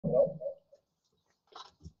Good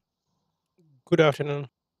afternoon.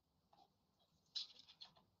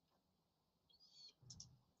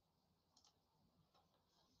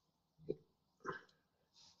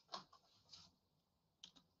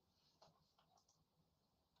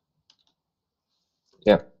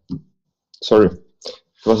 Yeah, sorry.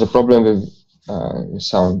 It was a problem with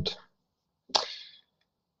sound.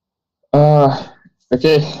 Uh,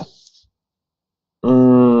 okay.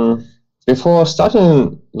 Mm, Before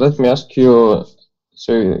starting, let me ask you.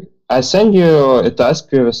 So I sent you a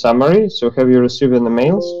task with a summary. So have you received in the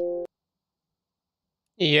mails?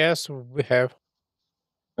 Yes, we have.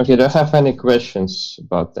 Okay. Do you have any questions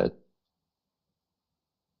about that?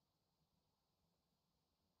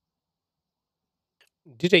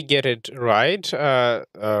 Did I get it right?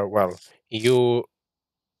 Well, you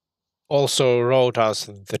also wrote us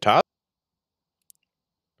the task,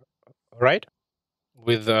 right?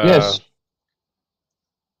 With Yes.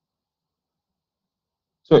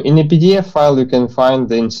 So in a PDF file, you can find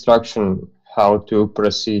the instruction how to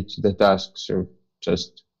proceed to the task. So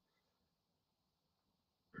just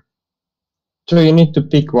so you need to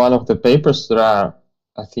pick one of the papers. There are,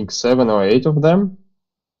 I think, 7 or 8 of them.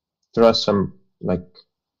 There are some like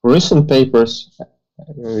recent papers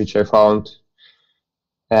which I found,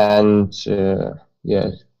 and yeah,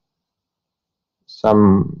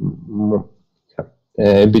 some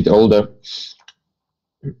a bit older.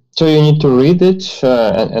 So you need to read it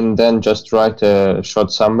and then just write a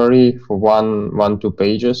short summary for 2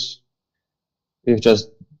 pages with just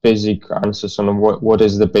basic answers on what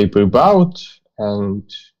is the paper about and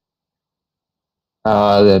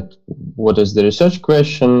that what is the research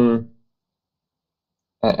question,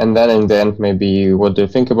 and then in the end maybe what do you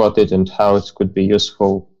think about it and how it could be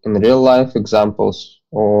useful in real life examples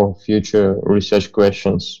or future research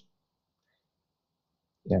questions.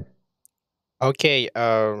 Yeah. okay.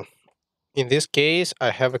 In this case,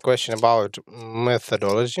 I have a question about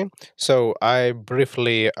methodology. So I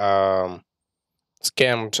briefly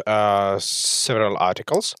scanned several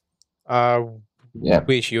articles, uh, Yeah.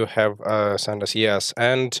 which you have sent us. Yes,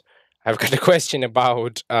 and I've got a question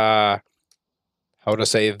about how to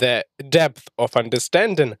say the depth of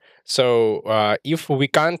understanding. So if we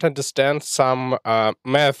can't understand some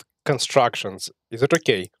math constructions, is it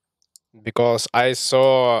okay? Because I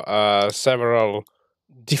saw several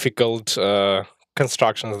difficult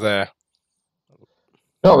constructions there.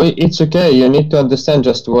 No, it's okay. You need to understand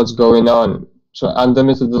just what's going on. So under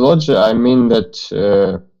methodology, I mean that,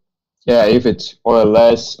 yeah, if it's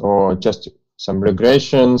OLS or just some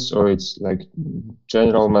regressions or it's like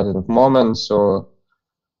general method of moments or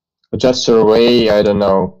just survey, I don't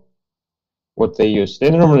know what they use.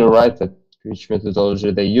 They normally write that which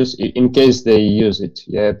methodology they use in case they use it.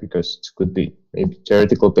 Yeah, because it could be maybe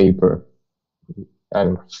theoretical paper. I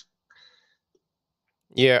don't know.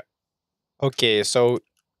 Yeah. Okay. So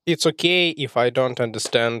it's okay if I don't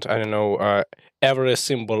understand. I don't know every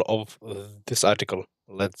symbol of this article.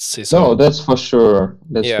 Let's see. No, So that's for sure.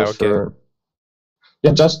 That's yeah. for Okay. sure.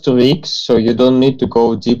 Yeah, just 2 weeks, so you don't need to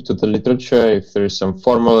go deep to the literature. If there is some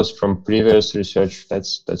formulas from previous research,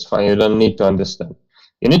 that's fine. You don't need to understand.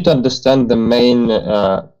 You need to understand the main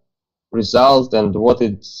result and what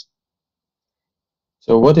is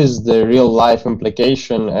the real life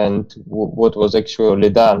implication and what was actually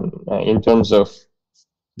done in terms of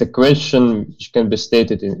the question which can be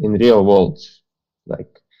stated in real world.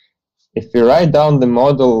 Like if we write down the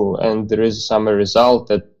model and there is some result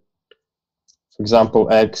that, for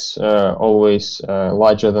example, x always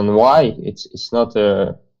larger than y, it's not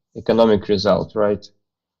a economic result, right?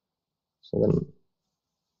 So then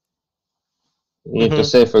you need to Hmm.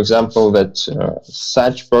 say, for example, that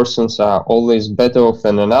such persons are always better off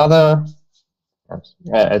than another.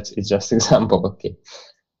 It's just example, okay.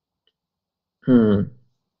 Hmm.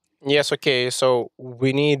 Yes. Okay. So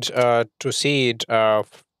we need to see it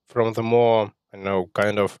from the more, I know,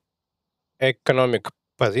 kind of economic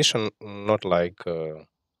position, not like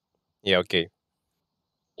yeah. Okay.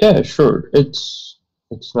 Yeah, sure. It's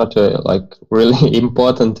not a like really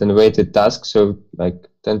important and weighted task, so like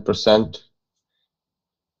 10%.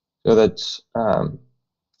 So that's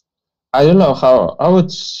I don't know how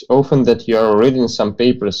it's often that you're reading some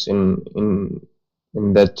papers in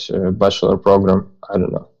that bachelor program. I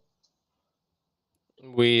don't know.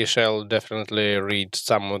 We shall definitely read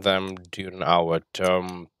some of them during our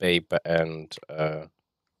term paper and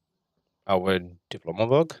our diploma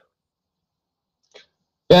work.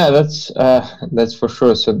 Yeah, that's for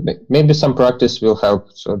sure. So maybe some practice will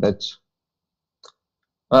help. So that's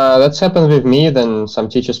happened with me. Then some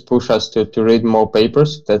teachers push us to read more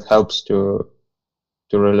papers. That helps to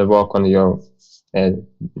really work on your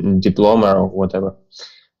diploma or whatever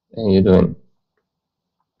you're doing.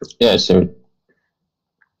 Yeah, so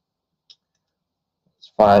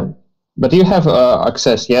it's fine. But you have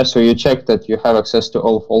access, yeah? So you check that you have access to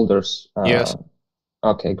all folders. Yes.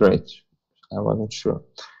 Okay, great. I wasn't sure.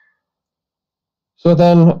 So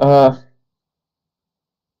then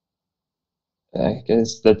I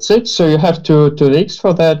guess that's it. So you have two leaks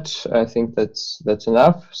for that. I think that's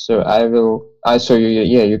enough. So I will. So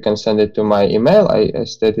you can send it to my email. I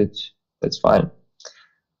stated that's fine.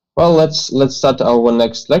 Well, let's start our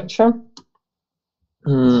next lecture.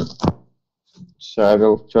 So I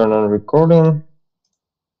will turn on recording.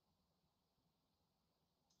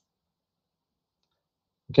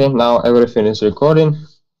 Okay, now everything is recording.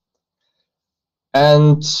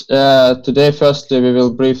 And today, firstly, we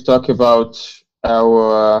will brief talk about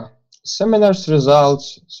our seminar's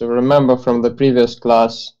results. So remember from the previous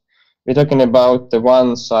class, we're talking about the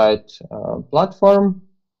one-site platform.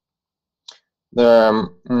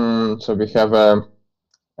 So we have a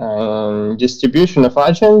distribution of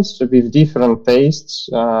agents with different tastes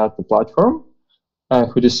to platform,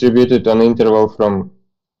 who distributed on interval from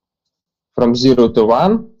 0 to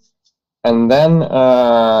 1. And then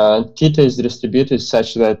theta is distributed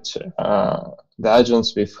such that the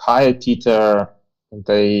agents with higher theta,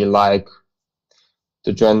 they like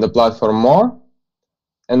to join the platform more.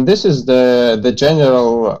 And this is the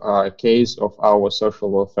general case of our social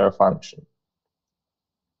welfare function.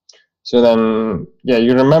 So then, yeah,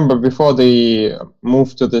 you remember before the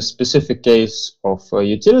move to the specific case of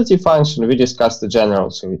utility function, we discussed the general.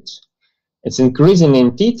 So it's increasing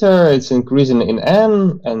in theta, it's increasing in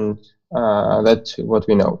n, and that's what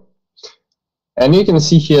we know. And you can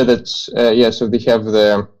see here that, so they have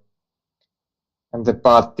the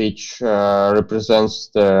part which represents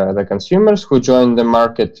the consumers who joined the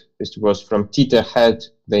market. This was from theta hat,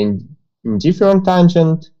 the indifferent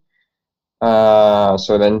tangent.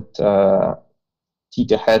 So then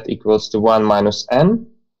theta hat equals to 1 minus n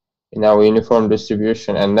in our uniform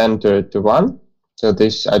distribution, and then to 1. So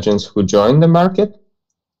these agents who join the market,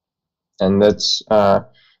 and that's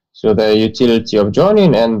so the utility of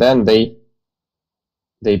joining, and then they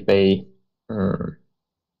pay.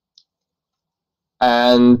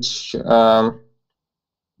 And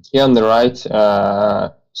here on the right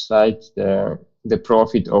side, the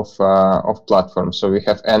profit of platform. So we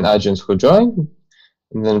have n agents who join,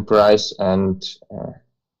 and then price and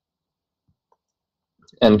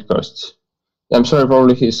costs. I'm sorry,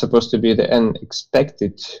 probably is supposed to be the n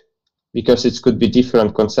expected, because it could be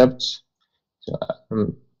different concepts. So,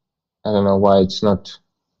 I don't know why it's not.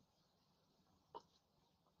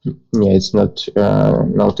 Yeah, it's not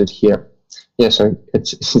noted here. Yeah, so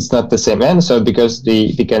it's not the same n. So because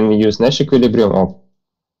they can use Nash equilibrium or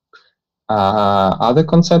other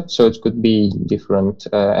concepts, so it could be different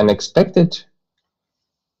and expected.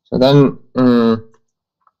 So then,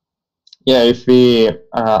 yeah, if we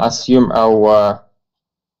assume our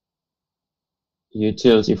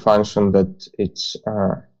utility function that it's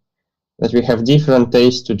that we have different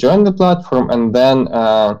tastes to join the platform, and then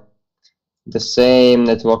the same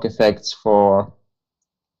network effects for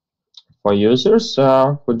users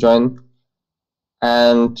who join.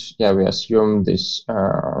 And yeah, we assume this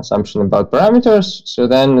assumption about parameters. So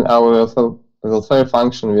then our welfare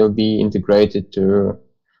function will be integrated to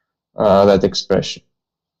that expression.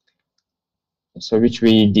 So which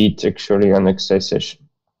we did actually on exercise session.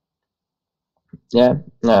 Yeah,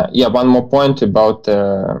 one more point about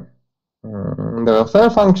the welfare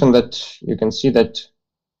function, that you can see that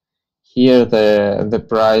here the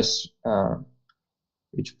price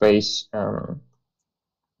which pays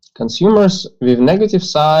consumers with negative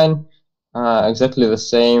sign, exactly the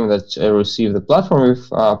same that receive the platform with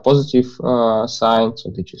positive sign, so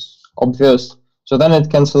which is obvious. So then it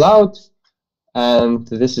cancels out, and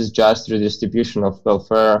this is just redistribution of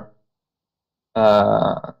welfare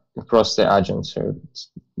across the agent, so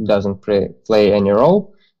it doesn't play any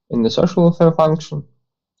role in the social welfare function.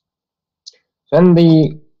 Then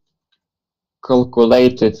they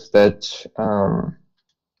calculated that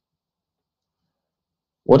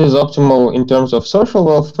what is optimal in terms of social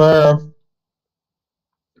welfare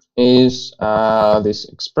is this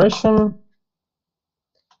expression.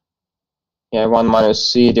 Yeah, 1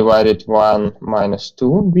 minus c divided 1 minus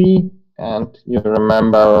 2b. And you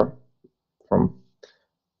remember from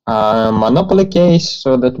monopoly case,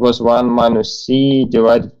 so that was 1 minus c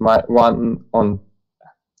divided by 1 on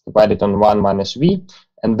 1 minus v,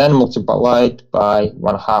 and then multiplied by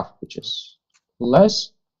 1/2, which is less.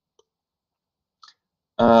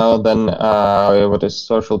 Then what a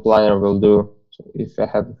social planner will do. So if I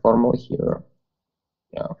have a formula here,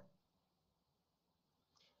 yeah.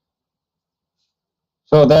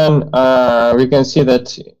 So then we can see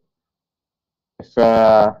that if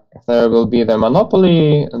there will be the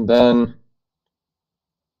monopoly, then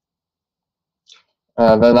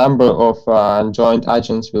the number of joint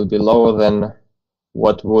agents will be lower than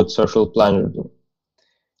what would social planner do.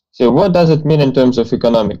 So what does it mean in terms of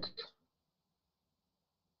economic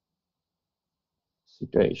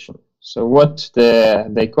situation? So what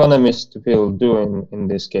the economist will do in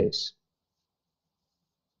this case?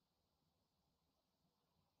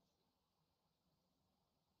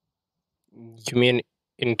 You mean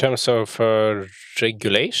in terms of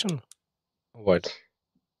regulation? What?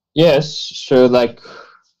 Yes, so like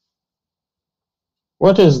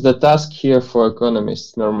what is the task here for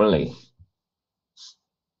economists normally?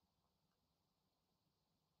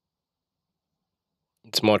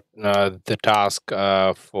 It's more the task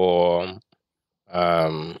for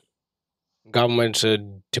um, government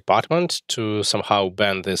department to somehow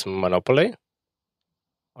ban this monopoly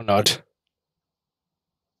or not?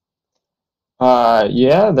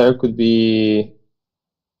 Yeah, there could be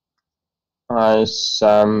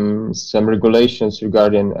some regulations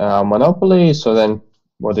regarding monopoly. So then,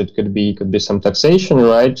 what it could be some taxation,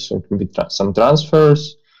 right? So it can be some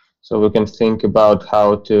transfers. So we can think about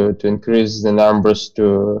how to increase the numbers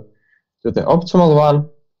to the optimal one.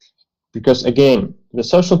 Because again, the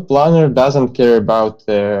social planner doesn't care about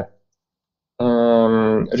the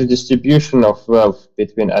redistribution of wealth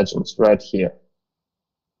between agents right here.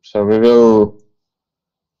 So we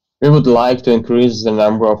would like to increase the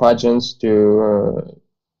number of agents to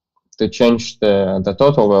change the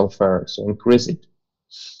total welfare, so increase it.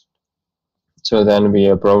 So then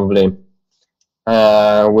we probably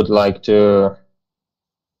would like to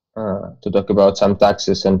talk about some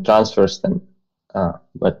taxes and transfers then,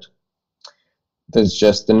 but that's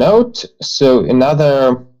just a note. So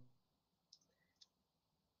another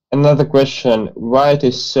question: why it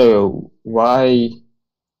is so? Why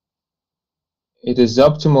it is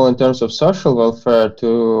optimal in terms of social welfare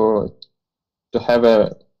to have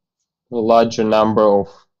a larger number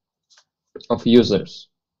of users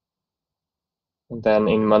than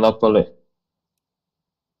in monopoly?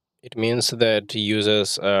 It means that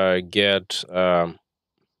users get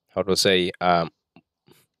how to say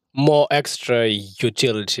more extra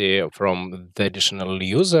utility from the additional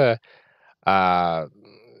user uh,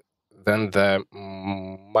 than the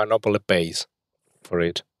monopoly pays for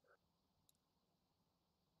it.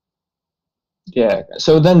 Yeah.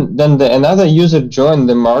 So then another user join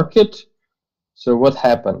the market. So what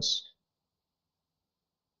happens?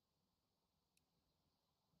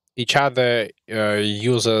 Each other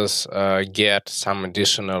users get some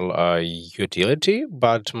additional utility,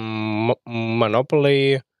 but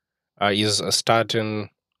monopoly is starting,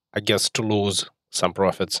 I guess, to lose some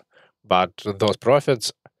profits. But those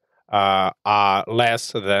profits are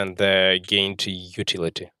less than the gained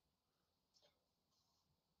utility.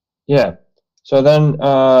 Yeah. So then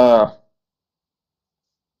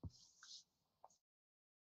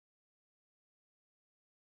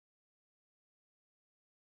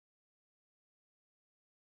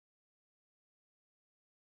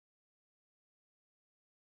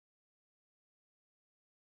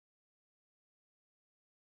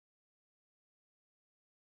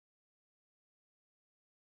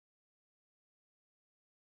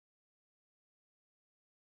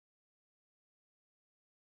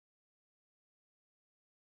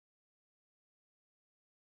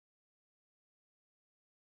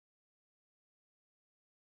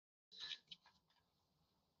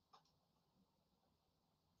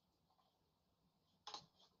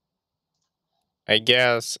I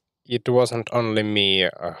guess it wasn't only me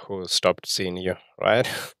who stopped seeing you, right?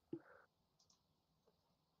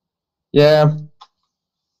 yeah,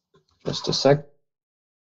 just a sec.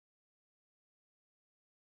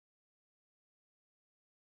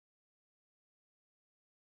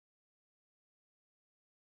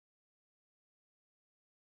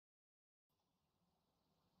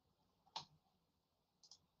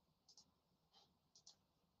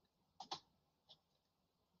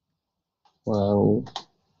 Well,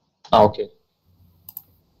 okay.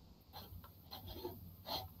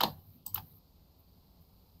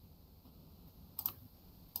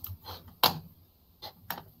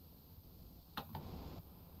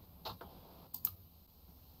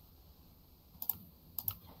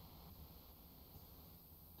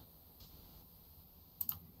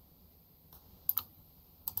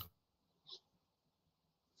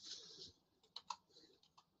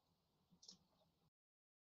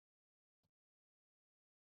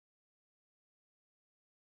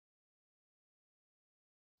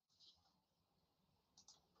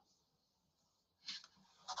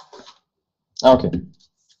 Okay.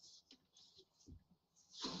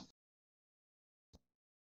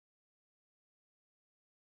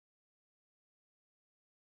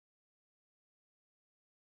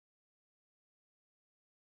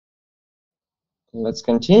 let's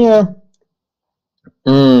continue.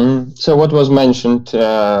 So what was mentioned,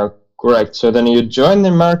 correct. So then you join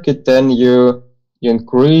the market, then you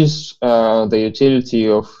increase the utility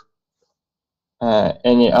of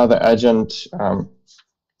any other agent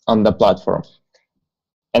on the platform.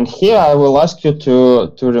 And here I will ask you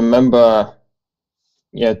to remember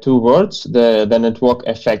two words, the network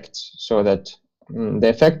effect, so that the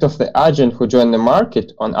effect of the agent who joined the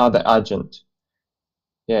market on other agent.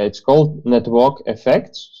 Yeah, it's called network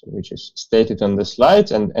effect, which is stated on the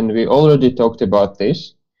slides, and we already talked about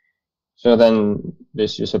this. So then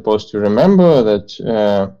this you're supposed to remember that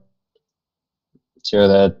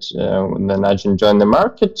when an agent join the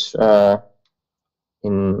market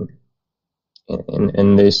in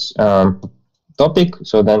this topic,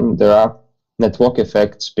 so then there are network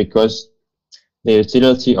effects because the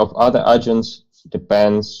utility of other agents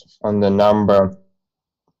depends on the number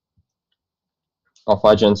of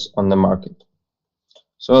agents on the market.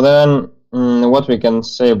 So then what we can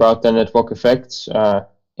say about the network effects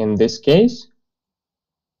in this case?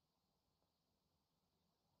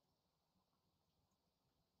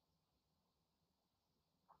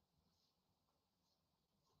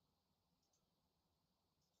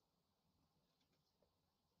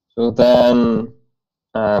 So then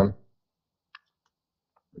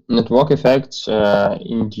network effects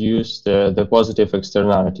induce the positive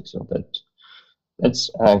externality. So that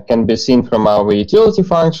can be seen from our utility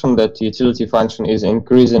function, that the utility function is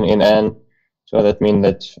increasing in n. So that means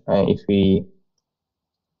that if we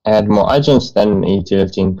add more agents, then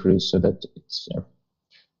utility increase, so that it's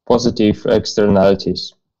positive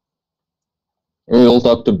externalities. We will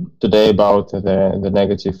talk today about the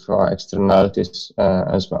negative externalities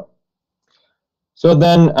as well. So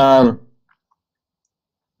then,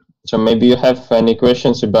 so maybe you have any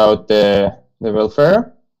questions about the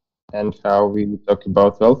welfare and how we talk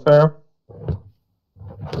about welfare.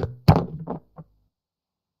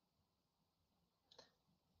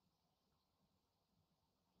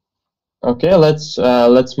 Okay,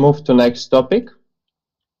 let's move to next topic.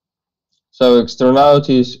 So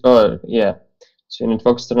externalities, so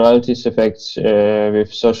network externalities effects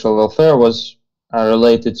with social welfare are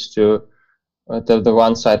related to the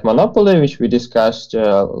one-side monopoly, which we discussed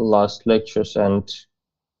last lectures, and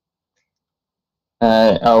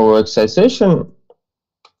our excitation.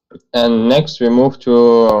 And next we move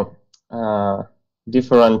to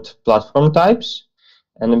different platform types,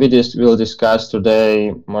 and we'll discuss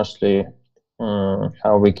today mostly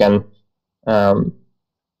how we can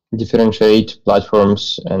differentiate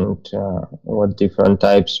platforms and what different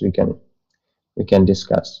types we can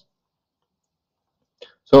discuss.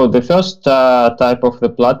 So the first type of the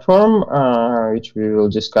platform which we will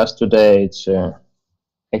discuss today, it's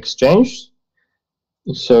exchange.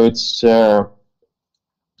 So it's a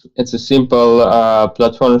simple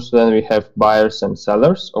platform. So then we have buyers and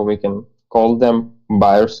sellers, or we can call them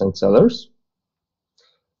buyers and sellers.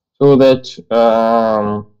 So that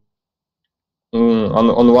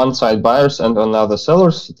on one side buyers and on the other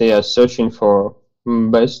sellers, they are searching for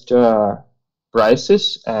best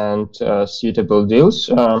prices and suitable deals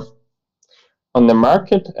on the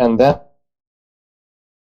market, and then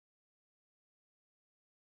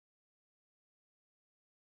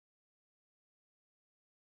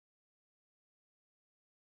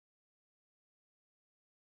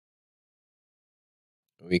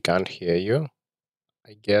We can't hear you,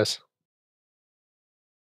 I guess.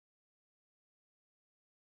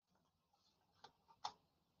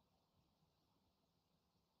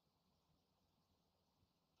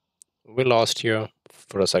 We lost you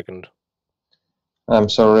for a second. I'm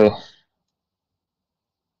sorry.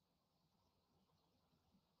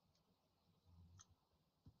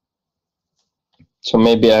 So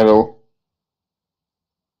maybe I will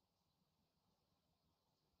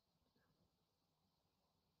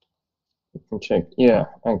check. Yeah,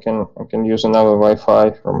 I can use another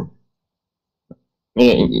Wi-Fi from.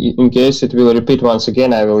 Yeah, in case it will repeat once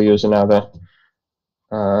again, I will use another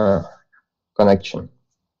connection.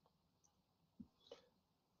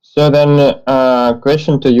 So then,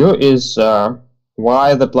 question to you is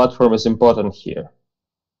why the platform is important here.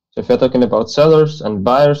 So if you're talking about sellers and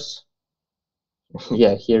buyers,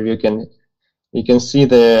 yeah, here you can see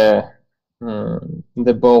the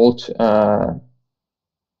bold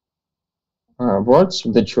words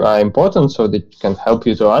that are important, so that can help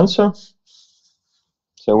you to answer.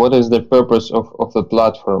 So what is the purpose of the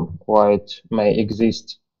platform? Why it may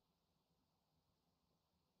exist?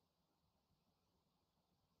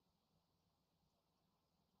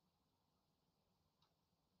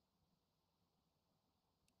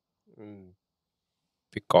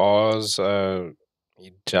 Because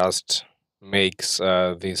it just makes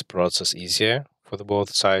this process easier for the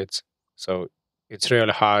both sides. So it's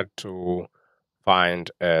really hard to find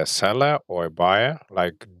a seller or a buyer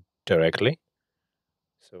like directly.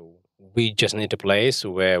 So we just need a place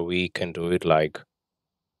where we can do it like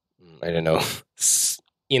I don't know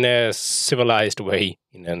in a civilized way,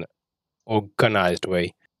 in an organized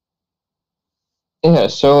way. Yeah,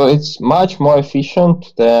 so it's much more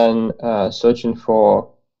efficient than searching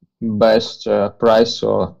for best price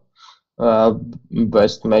or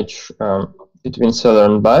best match between seller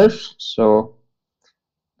and buyers. So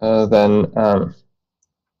then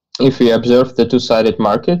if we observe the two-sided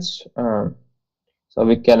markets, so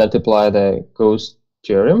we cannot apply the ghost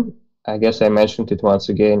theorem. I guess I mentioned it once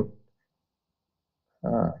again,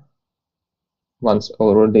 once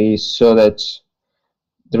already, so that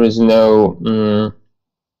there is no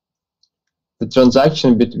the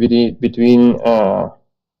transaction between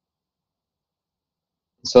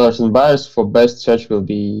sellers and buyers for best search will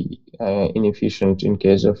be inefficient in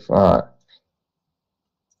case of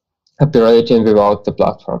operating without the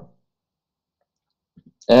platform.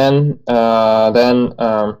 And then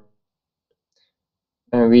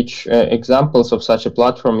which examples of such a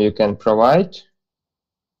platform you can provide?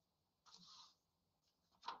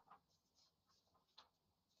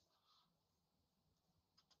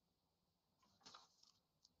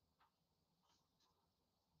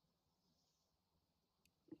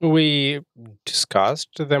 We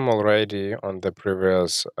discussed them already on the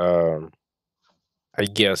previous, I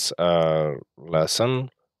guess, lesson.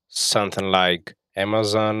 Something like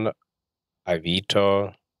Amazon,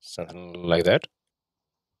 Avito, something like that.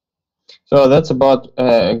 So that's about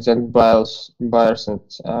exact buyers and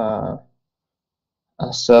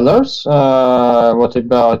sellers. What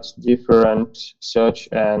about different search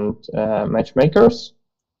and matchmakers?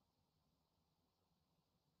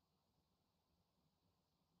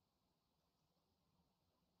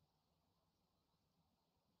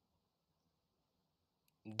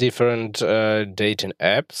 Different dating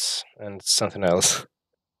apps and something else.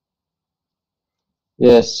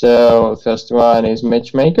 Yes, so first one is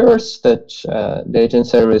matchmakers, that dating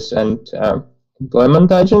service and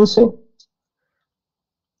employment agency.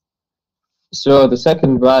 So the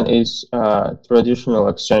second one is traditional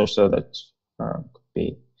exchange, so that could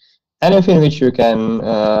be anything which you can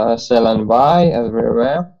sell and buy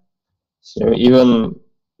everywhere. So even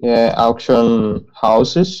auction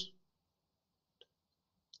houses.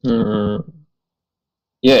 Yeah,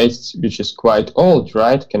 which is quite old,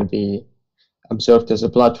 right? Can be observed as a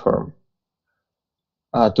platform,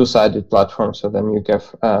 two-sided platform. So then you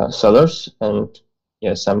have sellers, and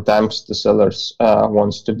yeah, sometimes the sellers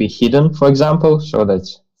wants to be hidden, for example. So that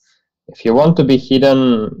if you want to be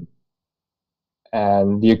hidden,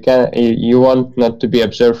 and you want not to be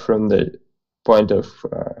observed from the point of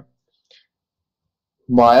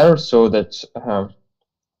buyer, so that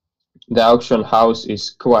the auction house is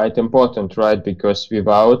quite important, right? Because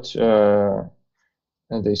without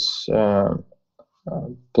this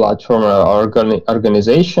platform or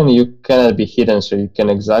organization, you cannot be hidden. So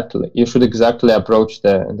you should exactly approach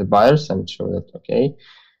the buyers and show that, okay,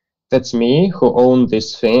 that's me who own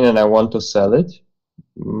this thing and I want to sell it.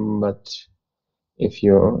 But if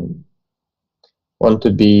you want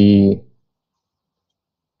to be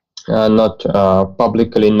not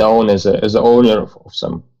publicly known as an owner of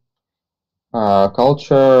some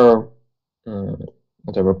culture,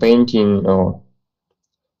 whatever, painting or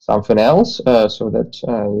something else, so that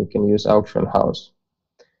you can use auction house.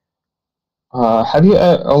 Have you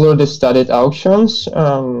already studied auctions?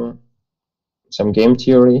 Some game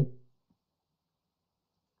theory?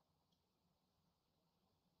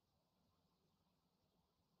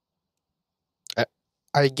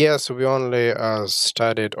 I guess we only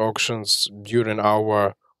studied auctions during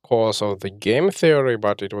our course of the game theory,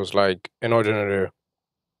 but it was like an ordinary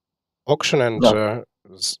auction and No.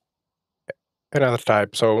 another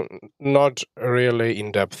type, so not really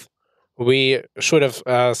in depth. We should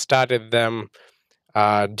have studied them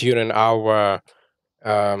during our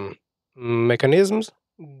mechanisms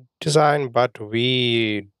design, but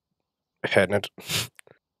we hadn't.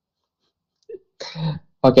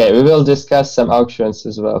 Okay, we will discuss some auctions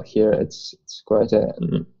as well here. It's quite a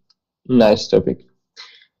nice topic.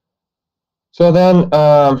 So then,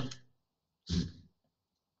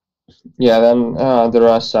 yeah, then there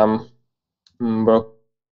are some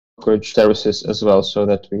brokerage services as well, so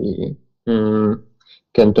that we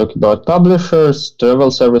can talk about publishers,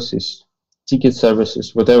 travel services, ticket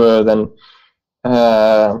services, whatever. Then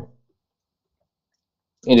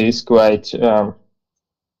it is quite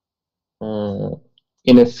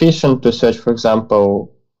inefficient to search, for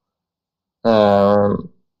example,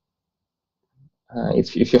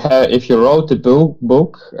 if you wrote a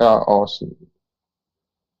book or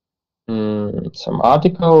some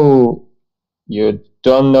article, you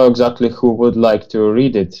don't know exactly who would like to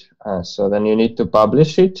read it. So then you need to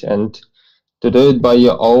publish it, and to do it by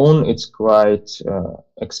your own, it's quite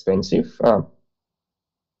expensive.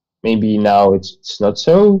 Maybe now it's not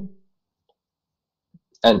so,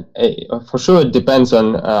 and for sure it depends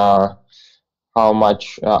on how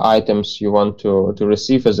much items you want to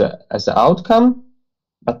receive as an outcome.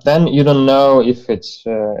 But then you don't know if it's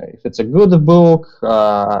a good book,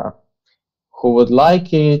 who would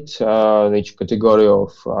like it, which category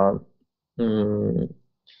of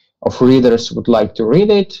readers would like to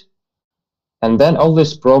read it. And then all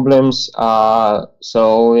these problems are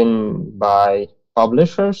solved by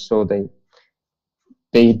publishers, so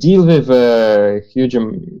they deal with huge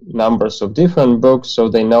numbers of different books, so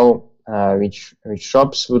they know which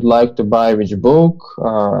shops would like to buy which book,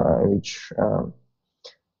 for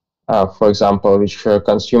example, which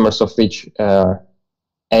consumers of which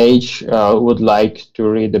age would like to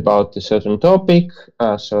read about a certain topic,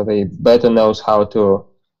 so they better knows how to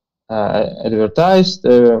advertise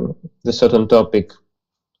the certain topic.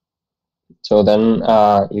 So then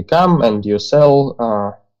you come and you sell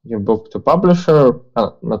your book to publisher,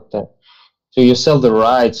 so you sell the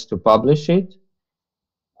rights to publish it.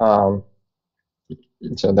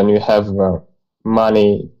 So then you have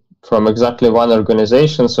money from exactly one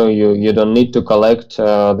organization, so you don't need to collect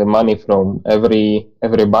the money from every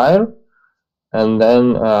buyer, and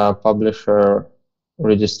then publisher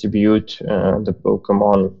redistribute the book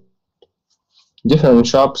among different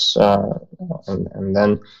shops, and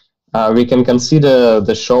then we can consider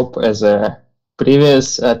the shop as a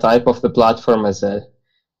previous type of the platform as a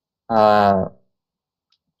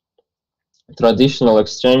traditional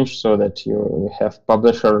exchange, so that you have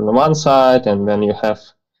publisher on one side, and then you have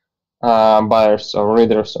buyers or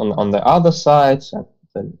readers on the other side, and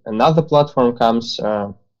then another platform comes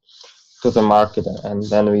to the market, and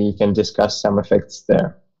then we can discuss some effects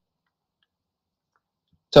there.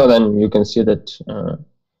 So then you can see that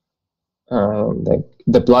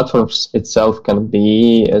the platform itself can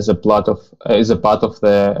be as a part of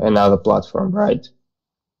the another platform, right?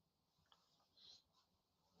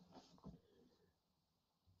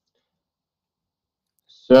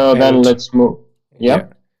 So then let's move. Yeah.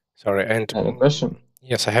 Sorry, and any question?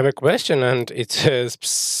 Yes, I have a question, and it's a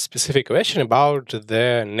specific question about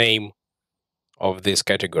the name of this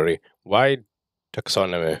category. Why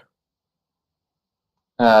taxonomy?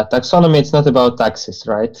 Taxonomy, it's not about taxes,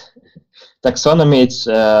 right? Taxonomy, it's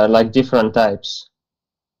like different types.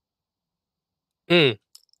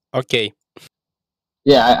 Okay.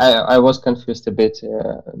 Yeah, I was confused a bit.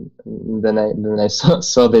 Then I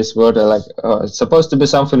saw this word, like, oh, it's supposed to be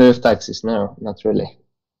something with taxes. No, not really.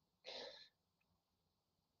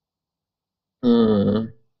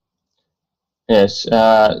 Yes,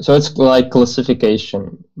 so it's like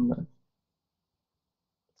classification.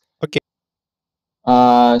 Okay.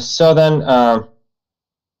 So then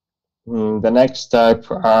the next type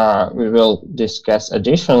we will discuss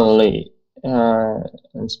additionally,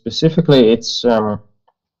 and specifically it's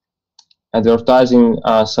advertising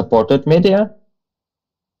supported media.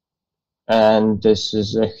 And this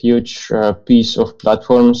is a huge piece of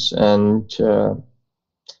platforms and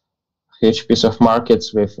huge piece of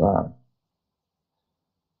markets with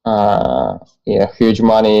huge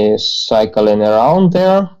money cycling around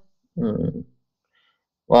there.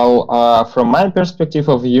 Well, from my perspective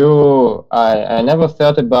of view, I never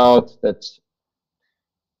thought about that.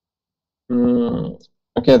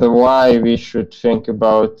 Okay, the why we should think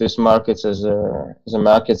about these markets as a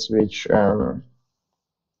markets which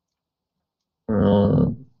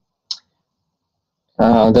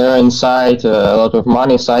they're inside a lot of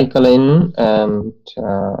money cycling, and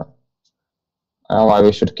why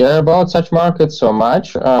we should care about such markets so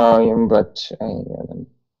much. But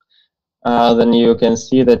then you can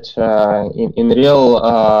see that in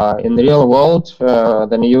real world,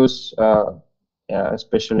 the news,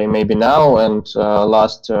 especially maybe now and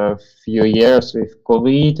last few years with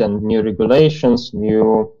COVID and new regulations,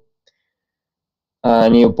 new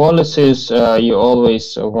policies, you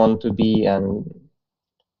always want to be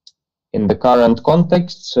in the current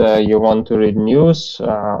context. You want to read news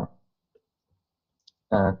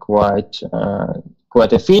quite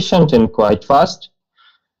efficient and quite fast.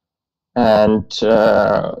 And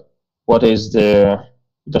what is the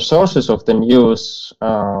sources of the news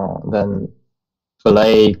then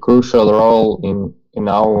play crucial role in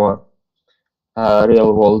our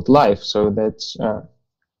real world life. So that's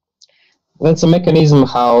a mechanism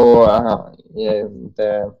how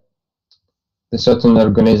the certain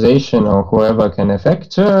organization or whoever can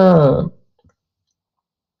affect the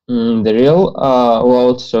real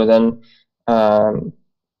world. So then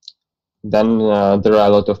there are a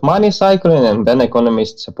lot of money cycling, and then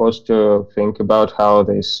economists supposed to think about how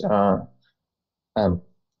this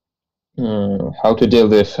how to deal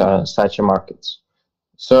with such markets.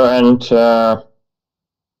 So, and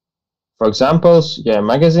for examples, yeah,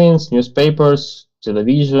 magazines, newspapers,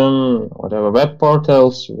 television, whatever, web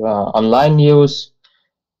portals, online news,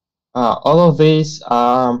 all of these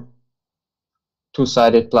are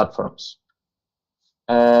two-sided platforms.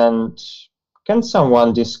 And can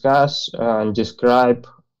someone discuss and describe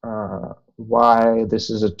why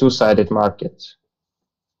this is a two-sided market?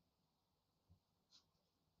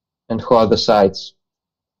 And who are the sides?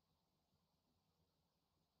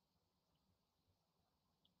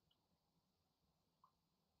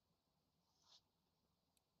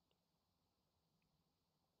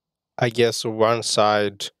 I guess one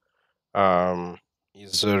side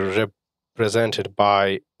is represented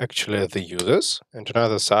by actually the users, and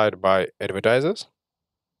another side by advertisers.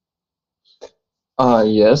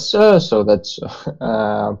 Yes, so that's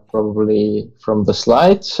probably from the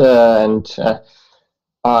slides, and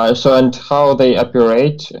so and how they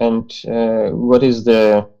operate, and what is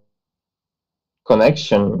the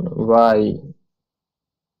connection? Why?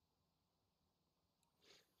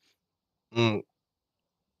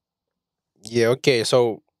 Yeah, okay.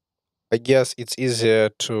 So I guess it's easier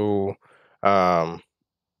um,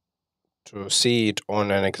 to see it on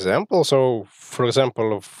an example. So, for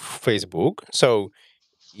example, of Facebook. So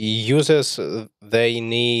users they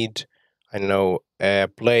need, I don't know, a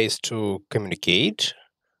place to communicate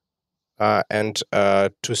and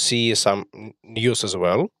to see some news as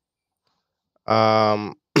well.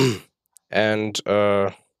 Um, and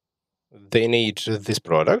they need this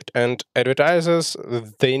product, and advertisers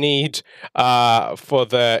they need for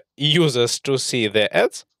the users to see the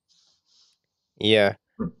ads. Yeah.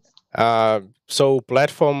 So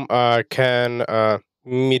platform can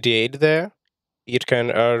mediate there. It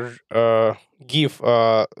can give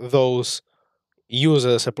those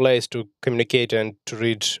users a place to communicate and to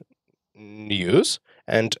read news,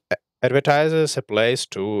 and advertisers a place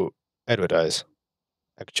to advertise,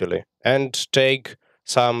 actually, and take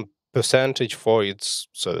some percentage for its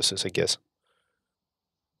services, I guess.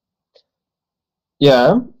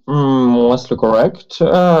 Yeah, mostly correct.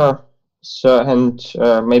 So, and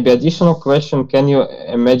maybe additional question: can you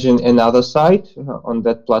imagine another site on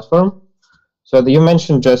that platform? So you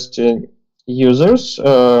mentioned just users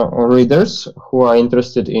or readers who are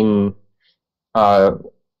interested in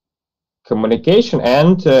communication,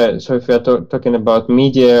 and so if we are talking about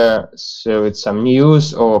media, so it's some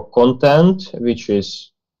news or content which is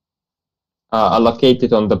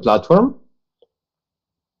allocated on the platform.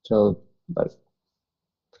 So, like,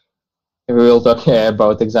 we will talk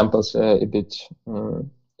about examples a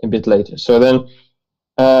bit later. So then,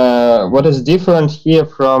 what is different here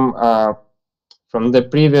from the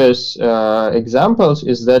previous examples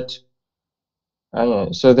is that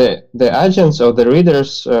so the agents or the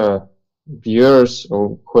readers, viewers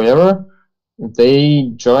or whoever,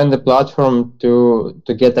 they join the platform to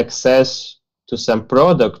get access to some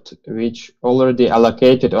product which already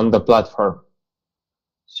allocated on the platform.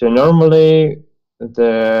 So normally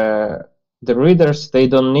the readers, they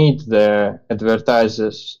don't need the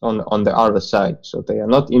advertisers on the other side, so they are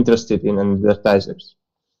not interested in advertisers.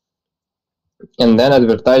 And then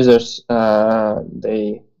advertisers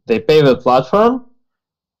they pay the platform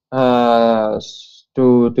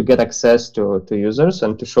to get access to users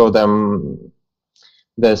and to show them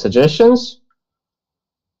the suggestions.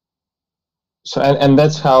 So and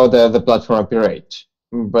that's how the platform operates.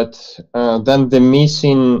 But then the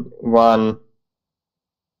missing one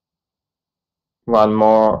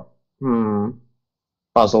more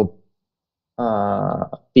puzzle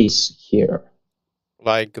piece here.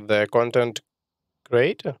 Like the content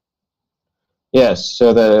creator. Yes,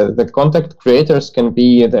 so the content creators can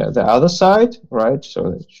be the other side, right? So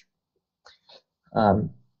that,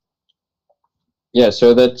 yeah,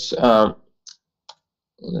 so that's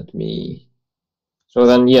let me. So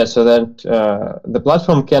then, yeah, so that the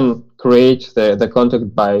platform can create the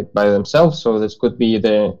content by themselves. So this could be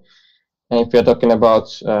if you're talking about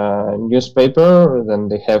newspaper, then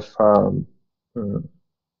they have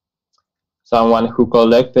someone who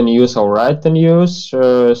collect the news or write the news,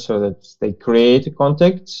 so that they create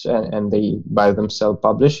contacts and they by themselves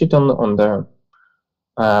publish it on their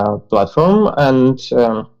platform, and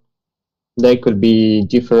they could be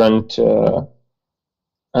different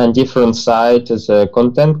and different sites as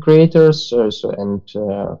content creators. And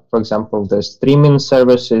for example, the streaming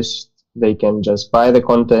services They can just buy the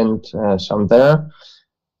content from there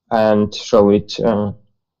and show it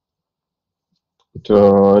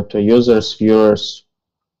to users, viewers,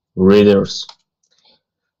 readers.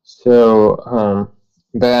 So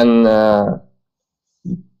then,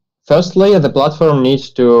 firstly, the platform needs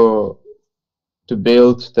to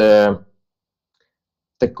build the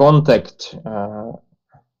content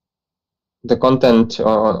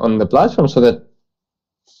on the platform, so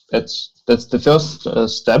that's the first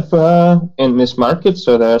step in this market.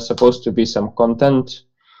 So there's supposed to be some content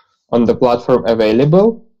on the platform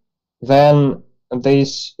available. Then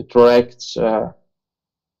this attracts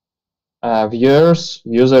viewers,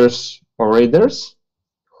 users, or readers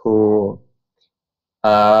who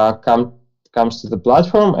comes to the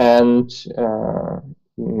platform and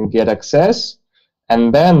get access,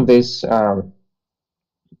 and then this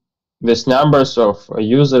numbers of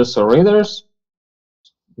users or readers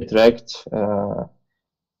attract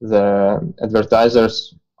the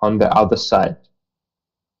advertisers on the other side.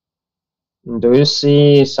 Do you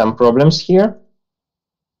see some problems here?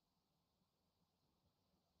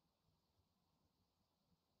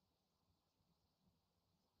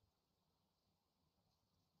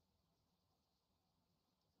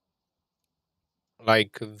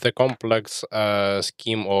 Like the complex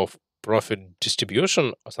scheme of profit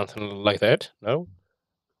distribution or something like that? No?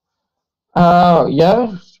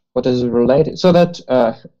 Yeah, what is related? So that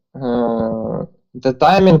the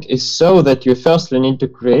timing is so that you firstly need to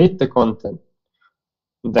create the content,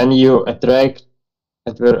 then you attract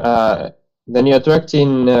then you attract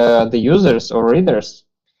in the users or readers,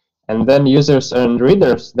 and then users and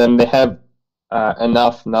readers, then they have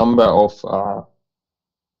enough number of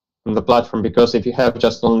on the platform, because if you have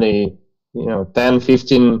just only 10,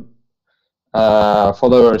 15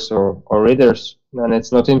 followers or readers, then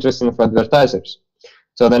it's not interesting for advertisers.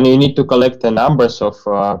 So then you need to collect the numbers of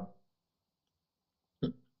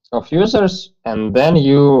users, and then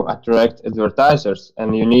you attract advertisers,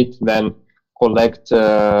 and you need then collect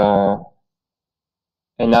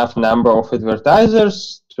enough number of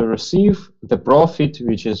advertisers to receive the profit,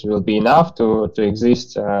 which will be enough to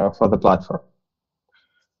exist for the platform.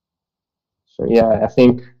 So yeah, I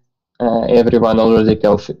think everyone already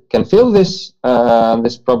can feel this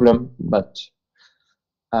this problem, but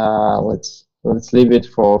let's leave it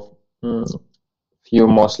for a few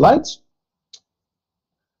more slides.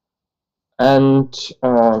 And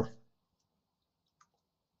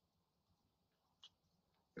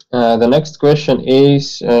the next question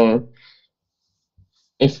is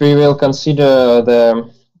if we will consider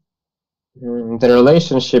the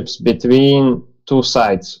relationships between two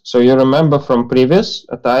sides. So you remember from previous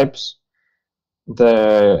types,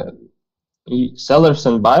 the sellers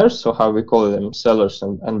and buyers, so how we call them, sellers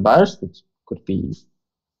and buyers, which could be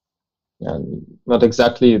not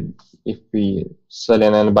exactly if we sell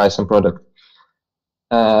and buy some product,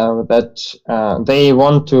 that they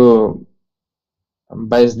want to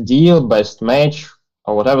best deal, best match,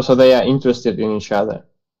 or whatever, so they are interested in each other.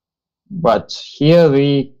 But here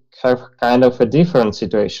we have kind of a different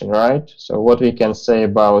situation, right? So what we can say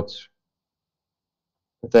about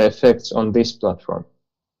the effects on this platform?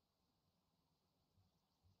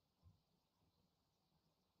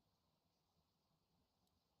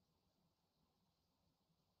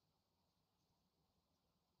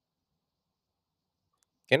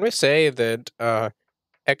 Can we say that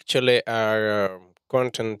actually our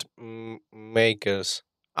content makers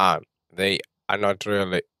they are not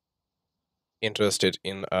really interested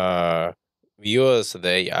in viewers,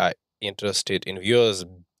 they are interested in viewers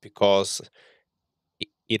because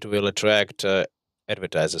it will attract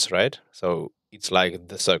advertisers, right? So it's like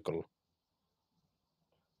the circle.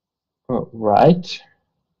 Right.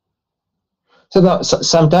 So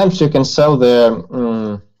sometimes you can sell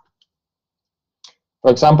the,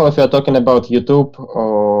 for example, if you're talking about YouTube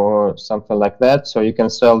or something like that, so you can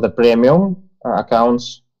sell the premium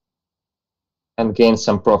accounts and gain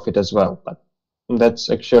some profit as well. But that's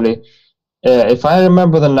actually, if I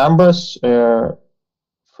remember the numbers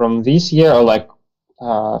from this year, or like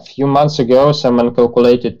a few months ago, someone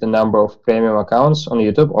calculated the number of premium accounts on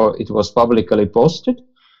YouTube, or it was publicly posted,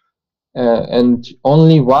 and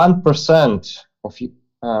only 1% of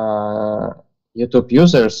YouTube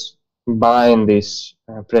users buying these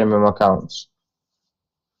premium accounts.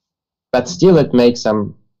 But still, it makes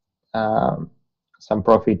some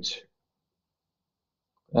profit,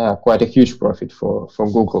 quite a huge profit for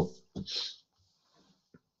Google.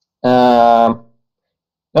 Now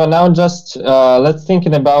just let's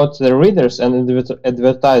thinking about the readers and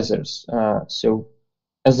advertisers. So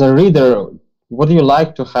as a reader, would you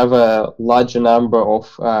like to have a larger number of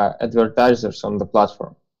advertisers on the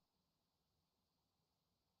platform?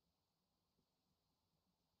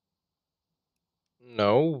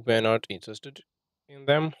 No, we're not interested in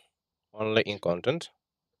them, only in content.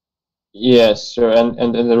 Yes, sure.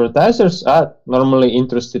 And the advertisers are normally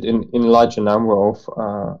interested in larger number of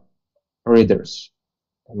readers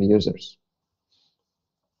and users.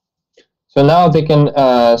 So now they can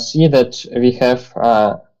see that we have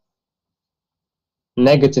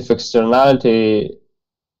negative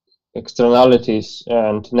externalities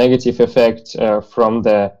and negative effect from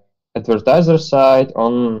the advertiser side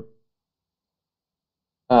on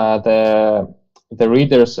the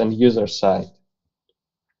readers and user side.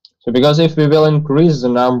 So because if we will increase the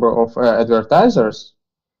number of advertisers,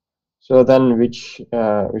 so then which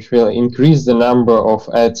will increase the number of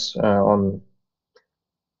ads on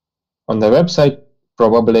the website,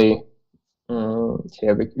 probably.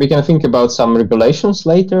 Yeah, we can think about some regulations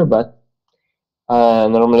later, but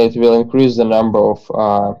normally it will increase the number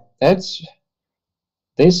of ads.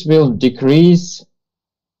 This will decrease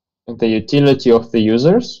the utility of the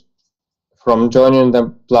users from joining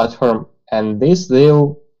the platform, and this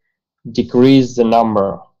will decrease the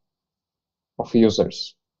number of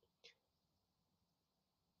users.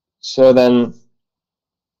 So then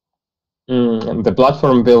the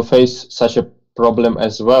platform will face such a problem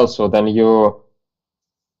as well. So then you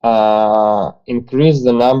increase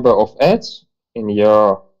the number of ads in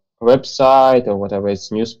your website or whatever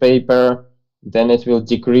it's newspaper, then it will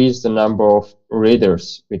decrease the number of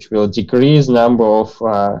readers, which will decrease number of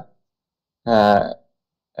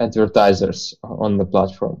advertisers on the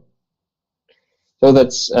platform. So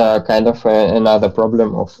that's kind of another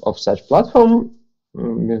problem of such platform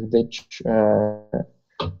with which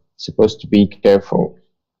supposed to be careful.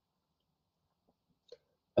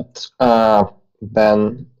 But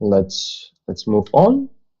then let's move on.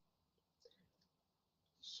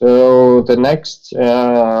 So the next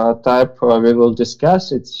type we will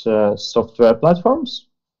discuss, it's software platforms.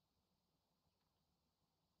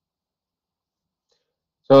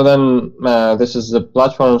 So then this is the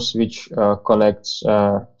platforms which connects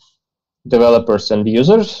developers and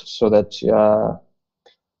users, so that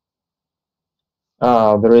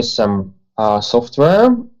there is some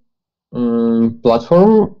software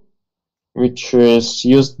platform which is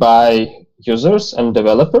used by users and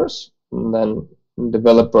developers. And then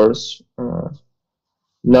developers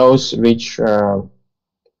knows which for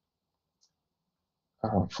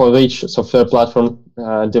which software platform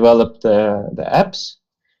develop the apps,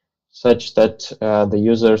 such that the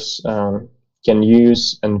users can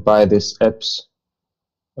use and buy these apps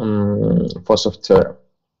for software.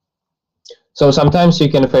 So sometimes you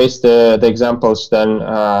can face the examples. Then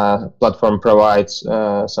platform provides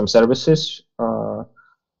some services for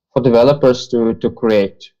developers to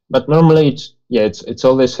create, but normally it's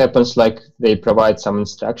always happens like they provide some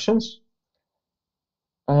instructions.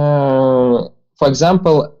 For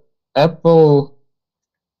example, Apple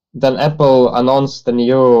announced the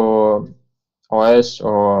new OS,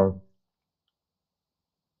 or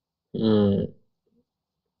I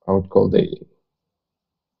would call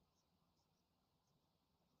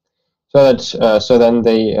so then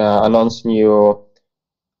they announce new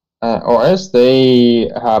OS.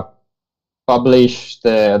 They have published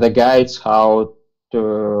the guides how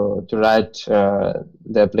to write the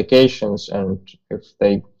applications, and if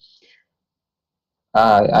they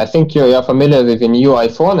I think you are familiar with the new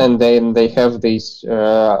iPhone, and then they have this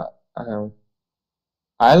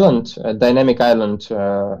dynamic island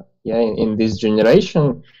in this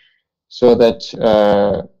generation, so that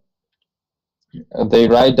they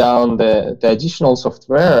write down the additional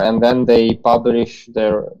software, and then they publish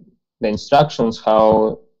the instructions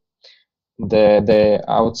how the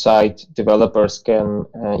outside developers can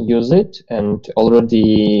use it. And already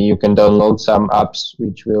you can download some apps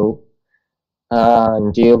which will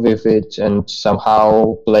deal with it and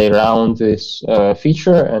somehow play around with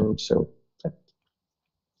feature. And so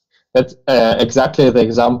that's exactly the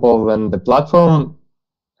example when the platform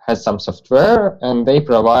has some software and they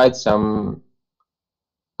provide some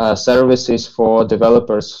services for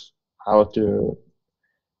developers how to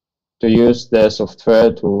use the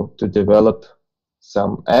software to develop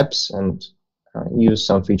some apps and use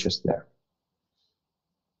some features there.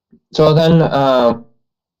 So then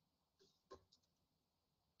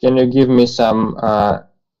can you give me some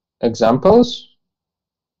examples?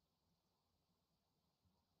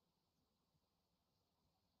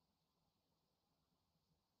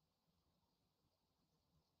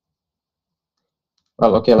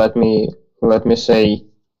 Well, okay, let me say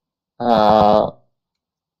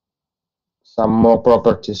some more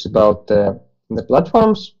properties about the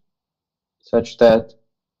platforms, such that,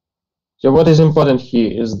 so what is important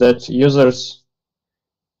here is that users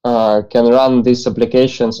can run these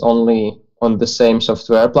applications only on the same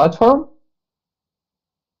software platform.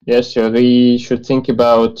 Yes, so we should think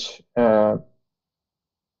about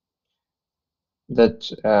that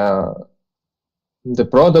the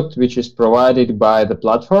product which is provided by the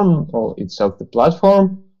platform or itself the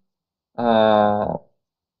platform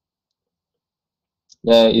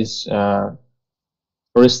is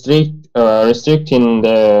restricting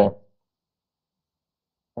the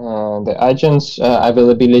agent's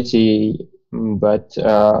availability, but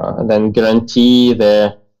then guarantee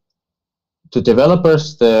to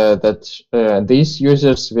developers that these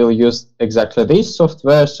users will use exactly this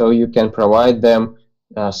software, so you can provide them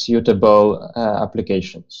suitable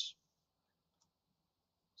applications.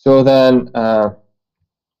 So then,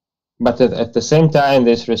 but at the same time,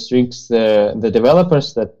 this restricts the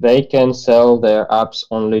developers that they can sell their apps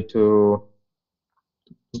only to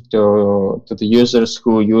the users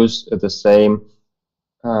who use the same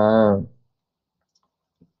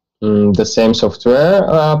software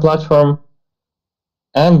platform,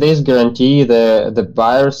 and this guarantee the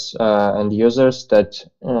buyers and users that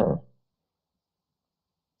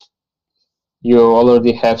you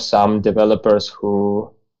already have some developers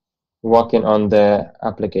who working on the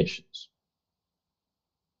applications.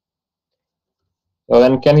 So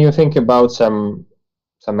then, can you think about some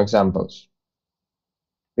examples?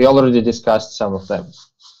 We already discussed some of them.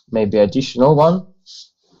 Maybe additional one.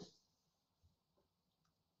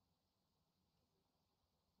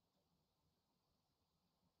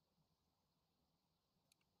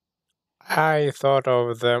 I thought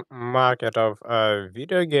of the market of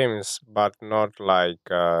video games, but not like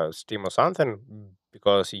Steam or something,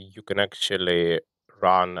 because you can actually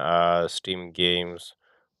run Steam games,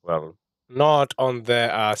 well, not on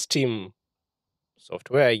the Steam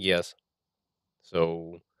software, I guess.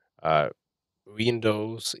 So uh,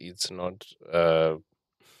 Windows, it's not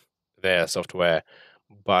their software,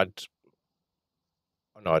 but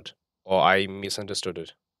not, or I misunderstood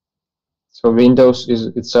it. So Windows is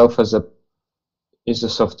itself as a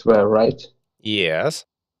software, right? Yes.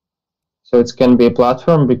 So it can be a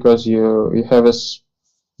platform because you have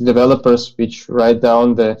developers which write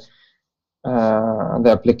down the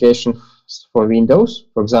application for Windows,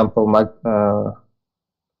 for example,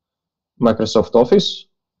 Microsoft Office.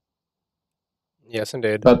 Yes,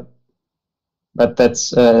 indeed. But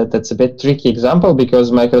that's a bit tricky example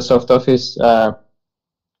because Microsoft Office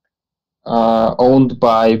owned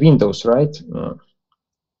by Windows, right?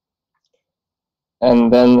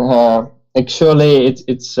 And then actually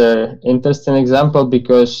it's an interesting example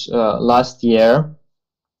because last year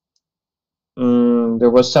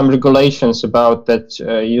there was some regulations about that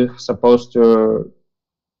you're supposed to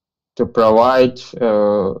provide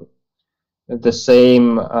the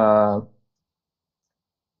same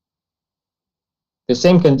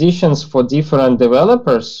conditions for different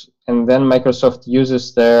developers, and then Microsoft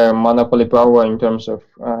uses their monopoly power in terms of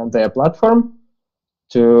their platform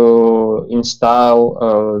to install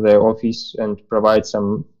the Office and provide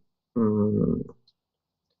some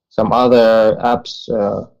other apps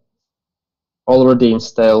already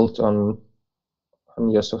installed on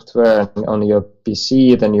your software and on your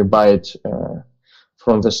PC. Then you buy it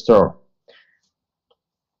from the store.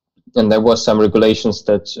 And there was some regulations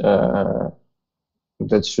that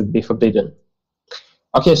that should be forbidden.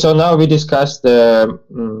 Okay, so now we discussed the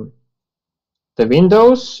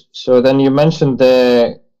Windows. So then you mentioned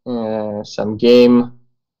some game.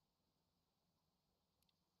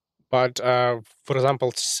 But for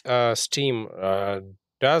example, Steam,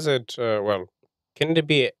 does it, well, can it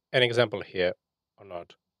be an example here or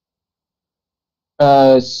not?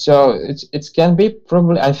 So it can be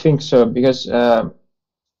probably, I think so, because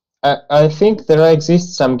I think there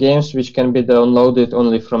exist some games which can be downloaded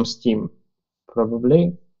only from Steam,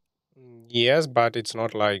 probably. Yes, but it's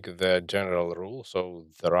not like the general rule. So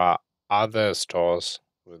there are other stores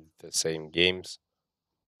with the same games.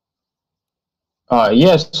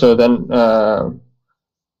 Yes, so then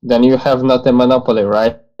you have not a monopoly,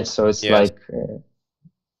 right? So it's Yes. like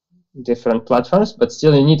different platforms, but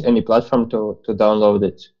still you need any platform to download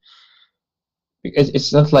it.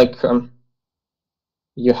 It's not like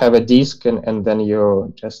you have a disk and then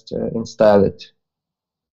you just install it.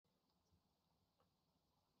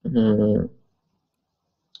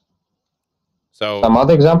 So Some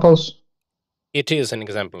other examples? it is an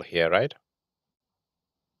example here, right?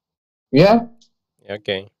 Yeah.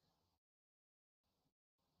 Okay.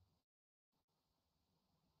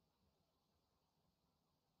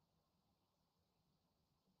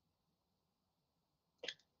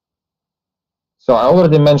 So I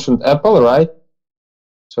already mentioned Apple, right?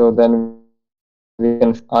 So then we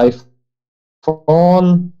can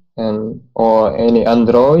iPhone. and or any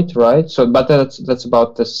Android, right? So, but that's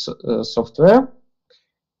about this software.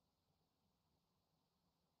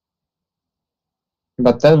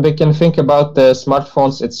 But then we can think about the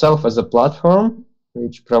smartphones itself as a platform,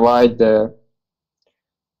 which provide the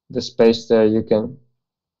space that you can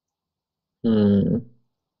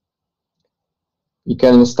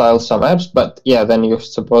install some apps. But yeah, then you're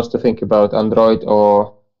supposed to think about Android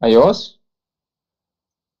or iOS.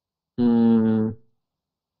 Some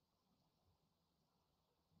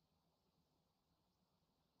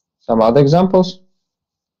other examples.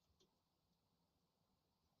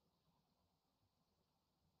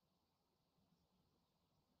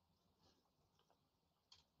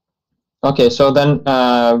 Okay, so then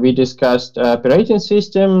we discussed operating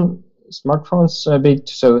system, smartphones a bit.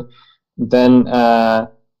 So then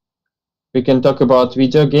we can talk about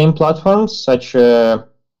video game platforms such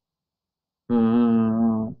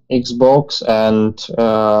Xbox and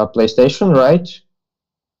PlayStation, right?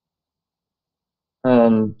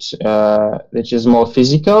 And which is more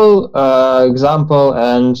physical example.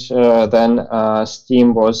 And then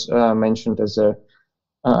Steam was mentioned as a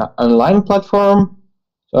online platform.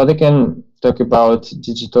 So they can talk about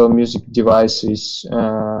digital music devices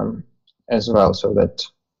as well. So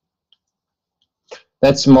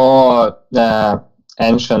that's more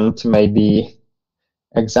ancient, maybe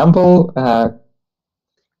example,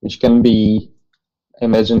 which can be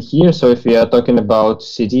imagined here. So if we are talking about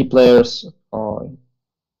CD players or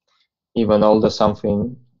even older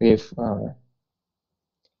something with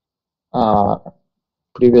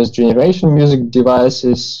previous generation music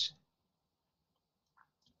devices.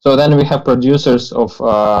 So then we have producers of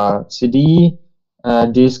CD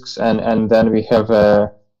discs, and then we have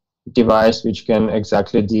a device which can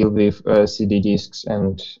exactly deal with CD discs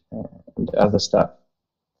and other stuff.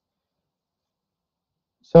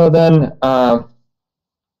 So then,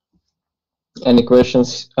 any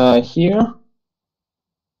questions here?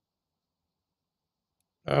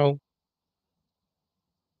 Oh,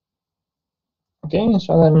 Okay,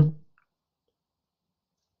 so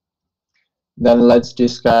then let's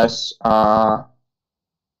discuss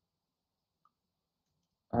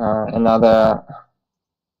another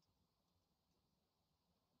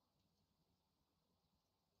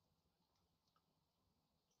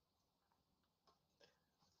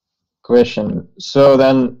question. So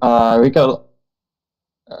then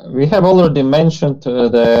we have already mentioned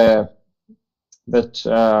that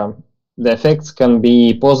the effects can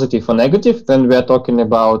be positive or negative. Then we are talking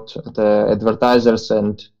about the advertisers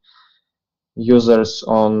and users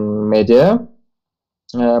on media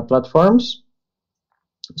platforms.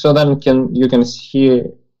 So then you can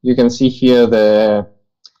see here the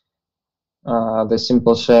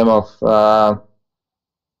simple scheme of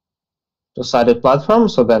two-sided platform.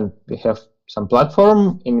 So then we have some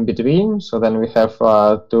platform in between. So then we have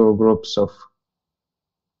two groups of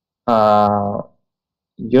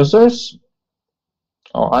users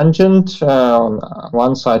or agent on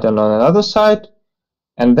one side and on another side.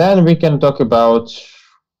 And then we can talk about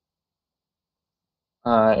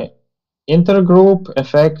intergroup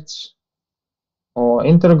effects or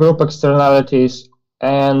intergroup externalities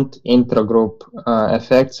and intergroup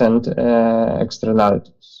effects and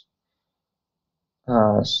externalities.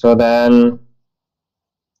 So then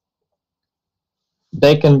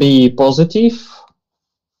they can be positive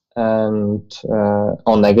and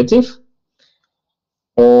or negative,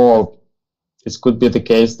 or this could be the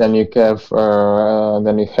case. Then you have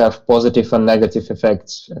positive and negative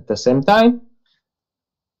effects at the same time.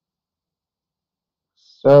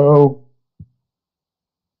 So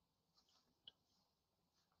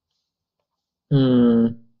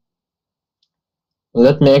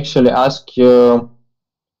let me actually ask you.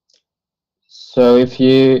 So if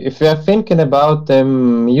you are thinking about the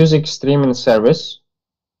music streaming service,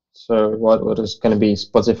 so what is going to be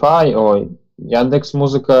Spotify or Yandex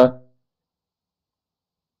Musica?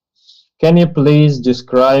 Can you please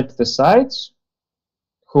describe the sites?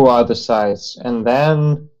 Who are the sites? And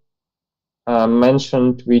then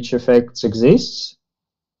mention which effects exist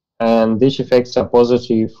and which effects are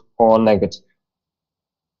positive or negative.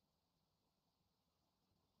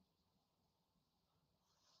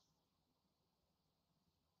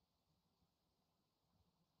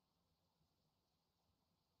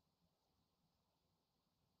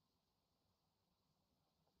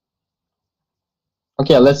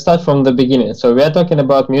 Okay, let's start from the beginning. So we are talking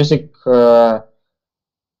about music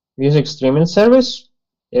streaming service.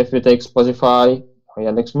 If we take Spotify or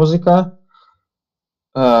Yandex Musica,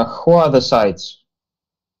 who are the sites?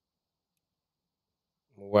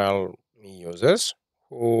 well, users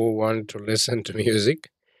who want to listen to music,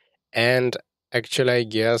 and Actually, I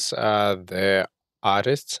guess the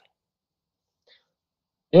artists.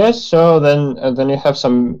 Yes, so then you have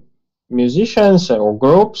some musicians or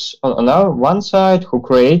groups on our one side who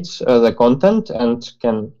create the content and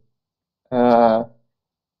can uh,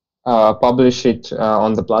 publish it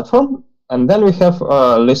on the platform. And then we have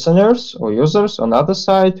listeners or users on the other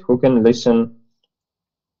side who can listen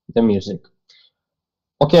the music.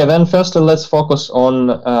 Okay, then firstly, let's focus on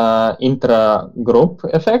intra-group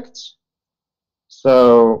effects.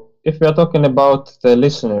 So if we are talking about the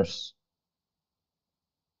listeners,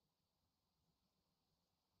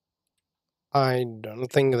 I don't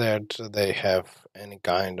think that they have any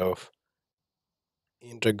kind of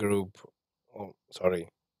intergroup. Oh, sorry.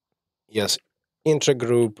 Yes,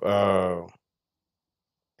 intergroup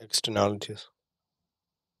externalities.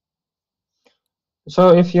 so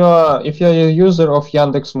if you're a user of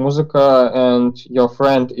Yandex Musica and your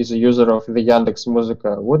friend is a user of the Yandex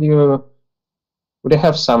Musica, would you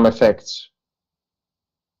have some effects?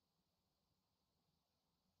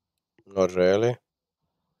 Not really.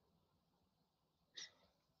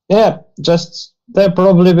 Yeah, just there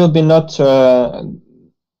probably will be not there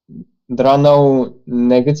are no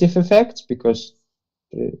negative effects because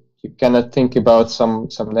you cannot think about some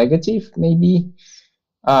negative maybe.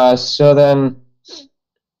 So then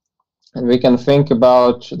we can think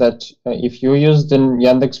about that if you use the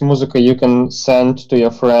Yandex Musica, you can send to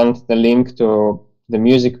your friend the link to the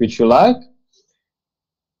music which you like,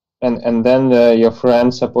 and then your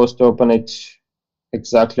friend's supposed to open it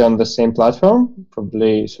exactly on the same platform,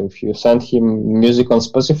 probably. So if you send him music on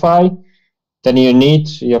Spotify, then you need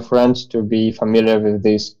your friend to be familiar with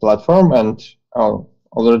this platform and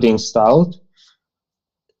already installed.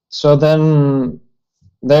 So then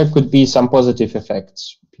there could be some positive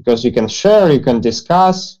effects because you can share, you can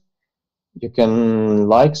discuss, you can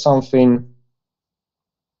like something.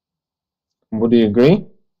 Would you agree?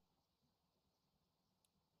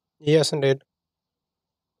 Yes, indeed.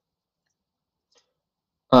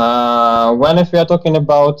 When if we are talking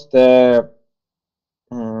about the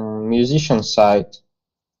musician side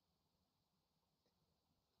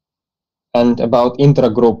and about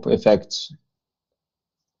intra-group effects,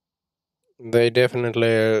 They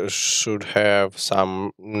definitely should have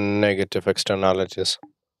some negative externalities.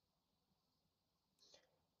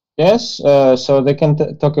 yes, so they can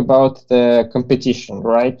talk about the competition,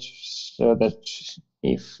 right? So that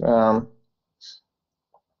if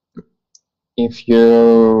if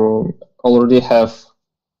you already have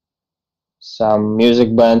some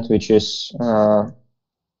music band which is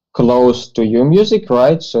close to your music,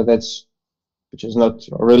 right? So that's which is not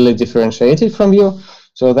really differentiated from you.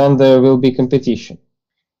 So then there will be competition.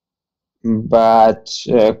 But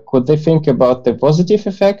could they think about the positive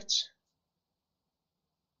effects?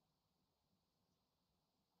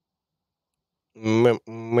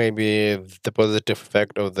 Maybe the positive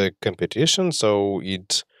effect of the competition, so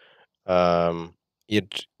um,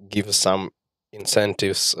 it gives some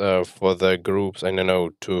incentives for the groups. I don't know,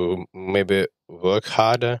 to maybe work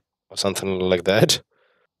harder or something like that.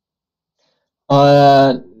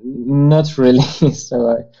 Not really.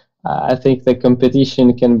 So I think the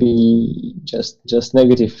competition can be just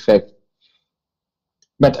negative effect.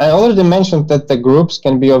 But I already mentioned that the groups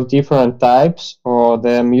can be of different types, or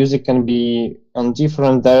the music can be on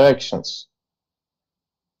different directions.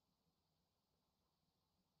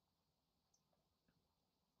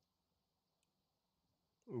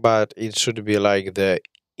 But it should be like the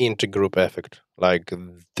intergroup effect. Like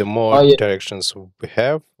the more Oh yeah, directions we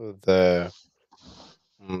have, mm,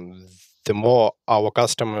 the more our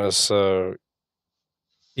customers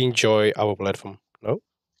enjoy our platform. No.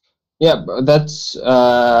 yeah, but that's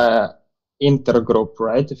intergroup,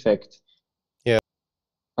 right? Effect. Yeah.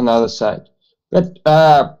 Another side. But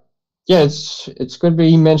yeah, it's could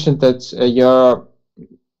be mentioned that your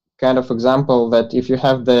kind of example that if you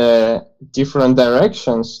have the different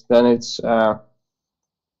directions, then it's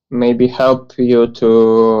maybe help you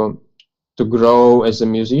to grow as a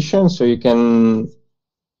musician, so you can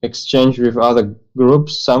exchange with other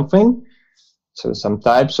groups something, so some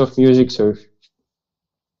types of music. So if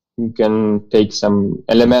you can take some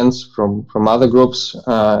elements from other groups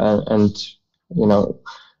and you know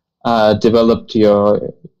develop your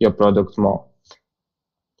product more.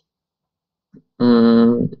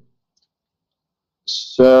 Mm,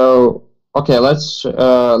 so okay,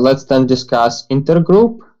 let's then discuss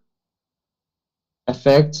intergroup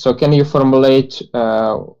effect. So can you formulate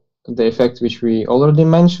the effect which we already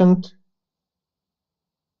mentioned?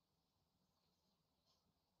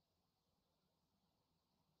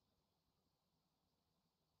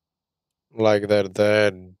 Like that,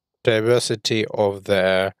 the diversity of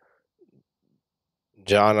the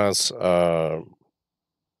genres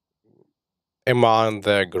among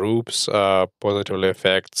the groups positively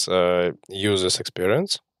affects users'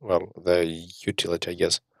 experience? Well, the utility, I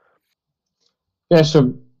guess. Yeah,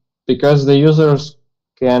 so because the users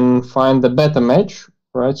can find the better match,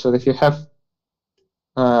 right? So if you have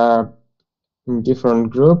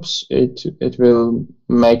different groups, it will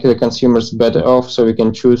make the consumers better off, so we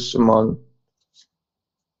can choose among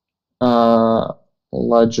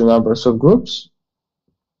larger numbers of groups.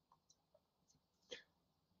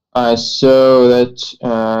 So that's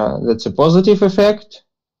a positive effect.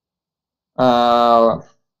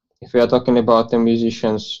 If we are talking about the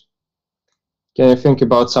musicians, can you think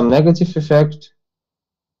about some negative effect?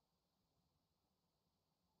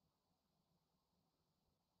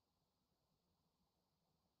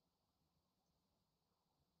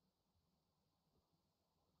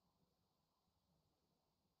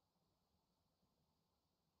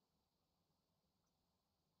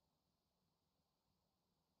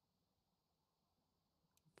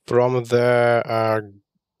 From the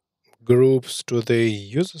groups to the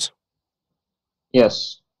users?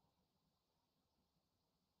 Yes.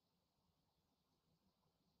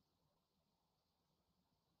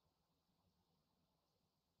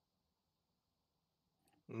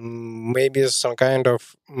 Maybe some kind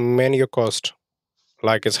of menu cost.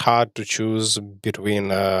 Like it's hard to choose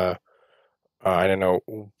between I don't know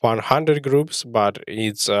 100 groups, but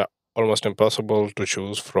it's almost impossible to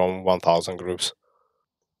choose from 1,000 groups.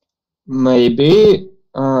 Maybe.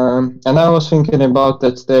 And I was thinking about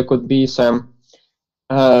that there could be some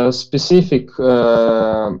specific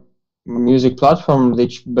music platform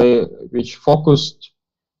which focused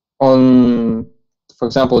on, for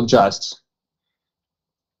example, jazz.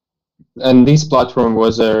 And this platform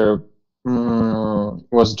was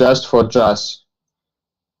just for jazz.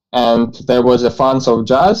 And there was a fans of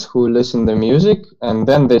jazz who listened to music, and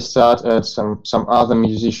then they start some other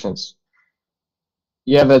musicians.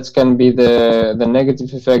 Yeah, that can be the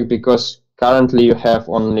negative effect, because currently you have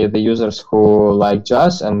only the users who like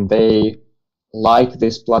jazz, and they like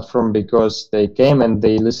this platform because they came and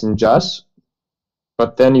they listen jazz.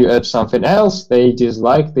 But then you add something else, they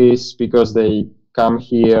dislike this because they come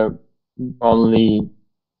here only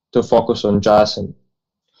to focus on jazz, and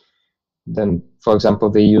then, for example,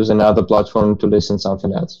 they use another platform to listen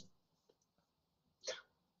something else.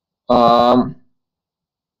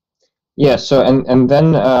 Yeah, so and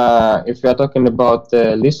then if we are talking about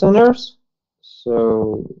the listeners,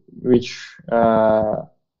 so which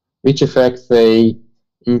effect they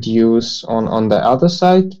induce on the other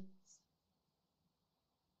side?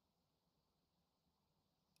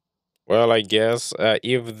 Well, I guess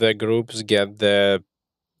if the groups get the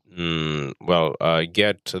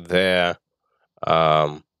get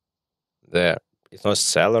um their it's not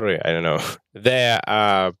salary, I don't know, their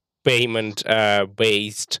payment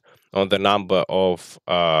based on the number of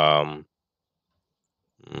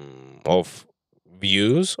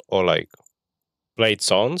views or like played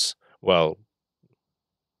songs. Well,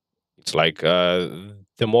 it's like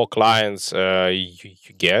the more clients you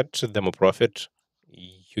get, the more profit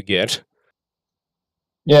you get.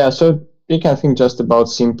 Yeah, so you can think just about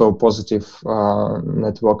simple positive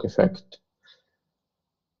network effect.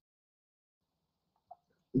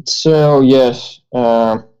 So yes,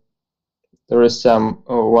 there is some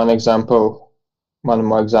one more example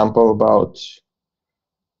about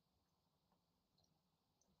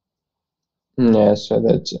yeah, so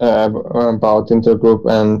that's about intergroup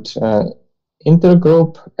and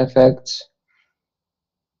intergroup effects.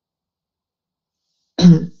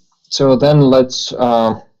 So then let's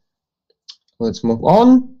move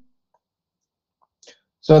on.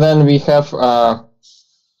 So then we have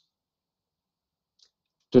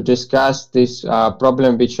to discuss this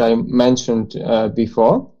problem which I mentioned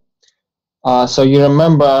before. So you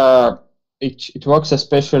remember it works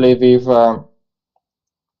especially with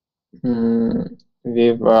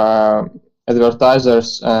with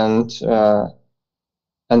advertisers and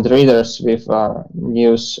readers with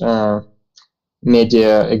news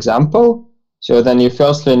media example. So then you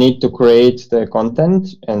firstly need to create the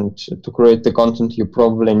content, and to create the content you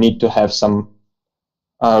probably need to have some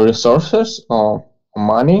resources or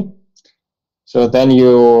money. So then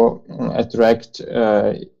you attract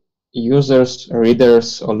users,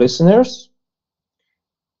 readers, or listeners,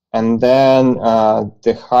 and then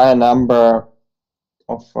the higher number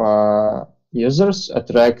of users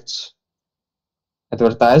attracts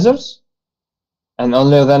advertisers, and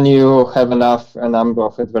only then you have enough a number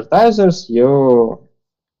of advertisers, you're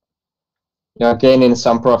gaining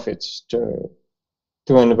some profits to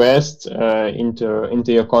invest into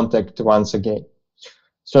your contact once again.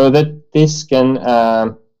 So that this can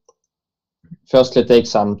firstly take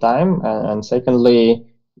some time, and secondly,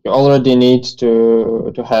 you already need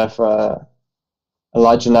to have a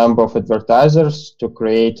large number of advertisers to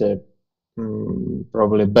create a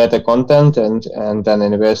probably better content and then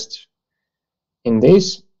invest in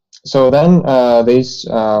this. So then this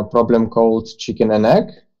problem called chicken and egg,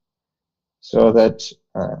 so that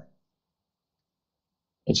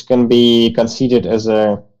it can be considered as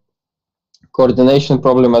a coordination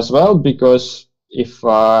problem as well, because if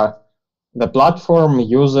the platform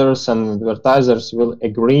users and advertisers will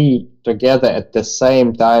agree together at the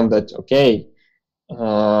same time that, okay,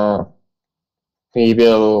 we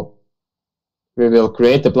will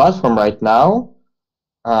create a platform right now,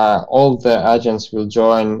 all the agents will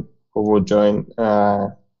join who would join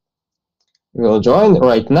will join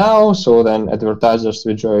right now, so then advertisers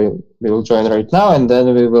will join right now, and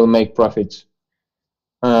then we will make profit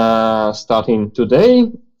starting today,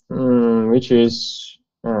 which is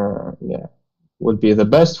would be the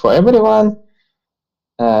best for everyone,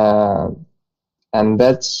 and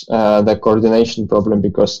that's the coordination problem,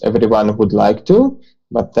 because everyone would like to,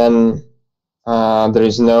 but then there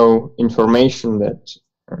is no information that,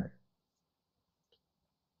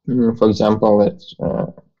 for example, that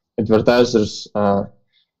advertisers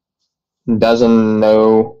doesn't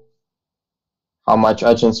know how much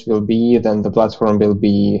agents will be, then the platform will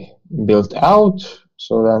be built out.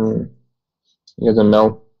 So then you don't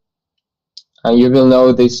know. And you will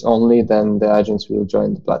know this only then the agents will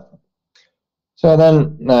join the platform. So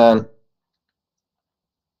then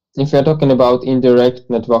if you're talking about indirect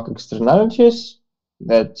network externalities,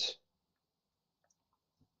 that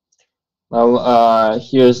well,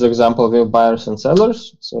 here's the example with buyers and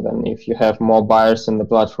sellers. So then if you have more buyers in the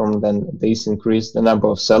platform, then these increase the number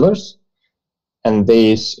of sellers, and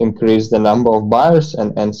these increase the number of buyers,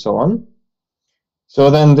 and so on. So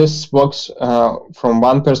then this works from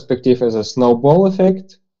one perspective as a snowball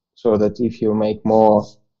effect, so that if you make more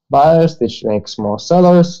buyers, this makes more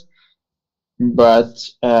sellers. But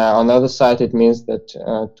on the other side, it means that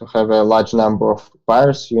to have a large number of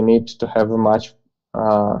buyers, you need to have a much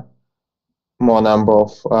more number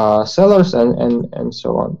of sellers, and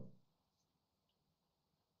so on.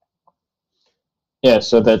 Yeah,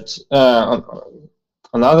 so that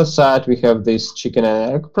on the other side, we have this chicken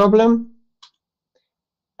and egg problem.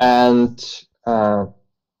 And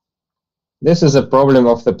this is a problem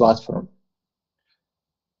of the platform.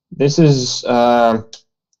 This is what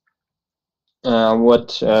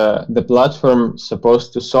the platform is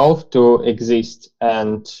supposed to solve to exist.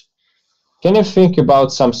 And can you think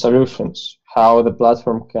about some solutions, how the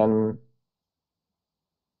platform can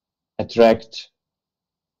attract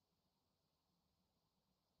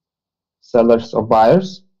sellers or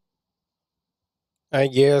buyers? I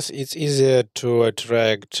guess it's easier to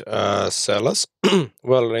attract sellers.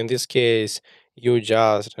 Well, in this case, you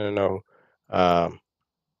just,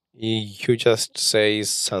 you just say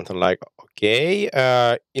something like, okay,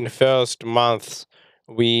 in first month,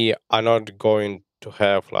 we are not going to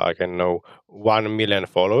have, like, 1 million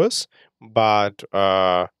followers, but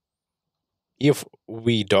if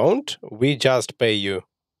we don't, we just pay you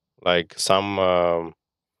like some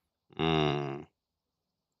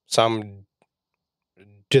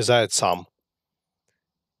desired sum.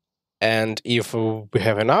 And if we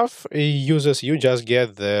have enough users, you just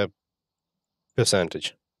get the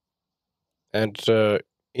percentage. And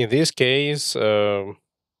in this case,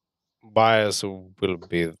 buyers will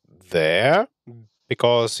be there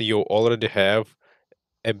because you already have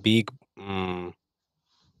a big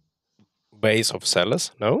base of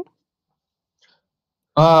sellers, no?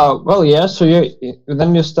 Well, yeah. So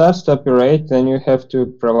then you start to operate, then you have to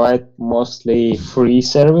provide mostly free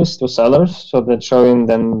service to sellers, so that showing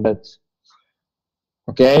them that,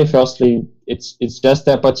 okay, firstly, it's just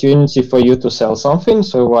the opportunity for you to sell something,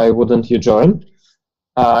 so why wouldn't you join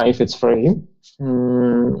if it's free?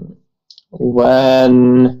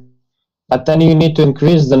 But then you need to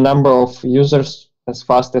increase the number of users as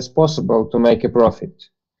fast as possible to make a profit.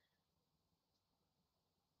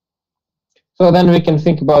 So then we can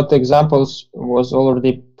think about the examples was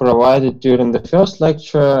already provided during the first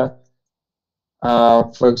lecture.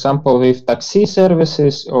 For example, with taxi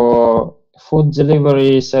services or food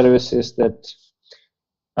delivery services, that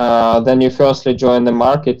then you firstly join the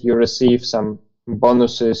market, you receive some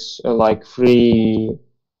bonuses like free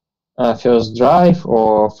first drive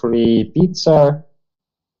or free pizza,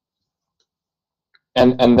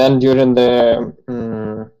 and then during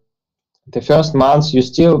the first months you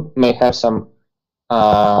still may have some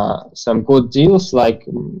good deals, like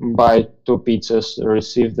buy 2 pizzas,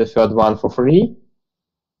 receive the third one for free.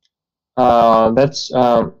 That's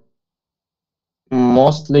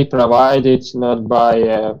mostly provided not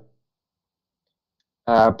by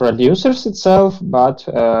producers itself, but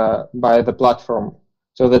by the platform,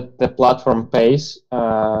 so that the platform pays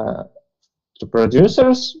to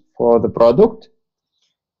producers for the product,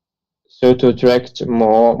 so to attract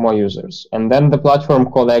more users, and then the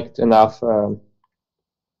platform collect enough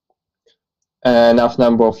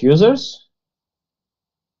number of users.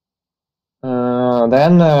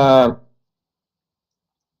 Then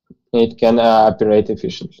it can operate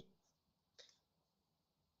efficiently.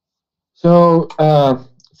 So,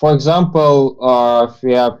 for example, if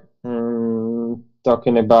we are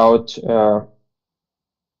talking about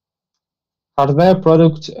hardware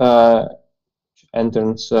product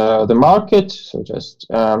enters the market, so just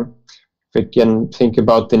we can think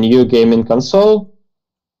about the new gaming console.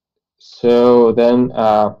 So then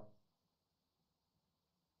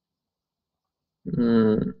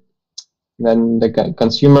the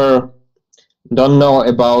consumer don't know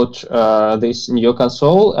about this new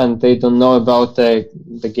console, and they don't know about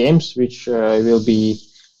the games which will be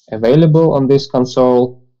available on this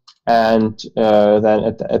console. And then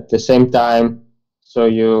at the same time, so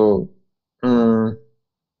you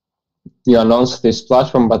announce this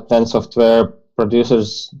platform, but then software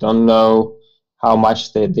producers don't know how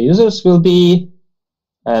much the users will be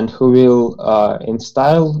and who will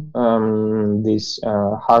install this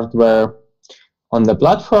hardware on the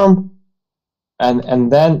platform.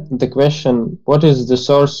 And then the question, what is the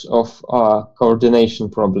source of coordination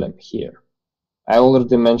problem here? I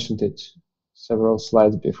already mentioned it several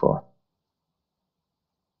slides before.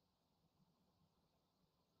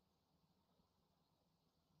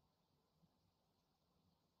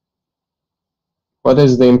 What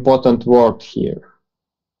is the important word here?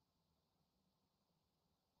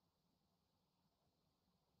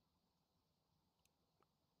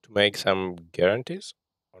 To make some guarantees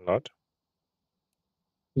or not?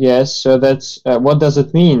 Yes, so that's what does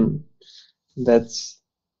it mean? That's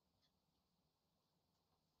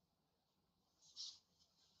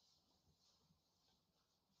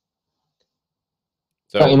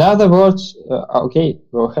So in other words, okay,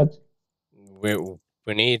 go ahead.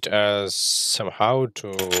 we need somehow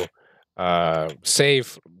to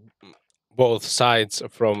save both sides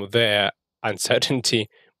from their uncertainty,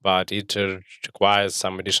 but it requires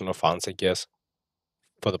some additional funds, I guess,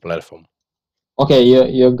 for the platform. Okay,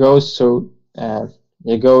 you go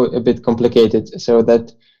you go a bit complicated. So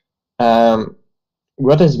that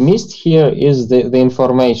what is missed here is the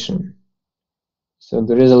information. So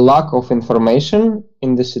there is a lack of information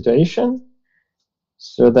in the situation,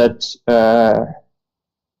 so that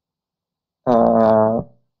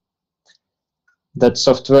that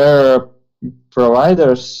software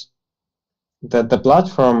providers, that the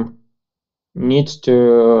platform needs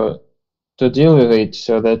to deal with it,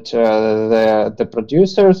 so that the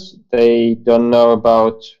producers, they don't know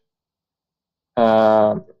about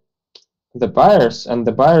the buyers, and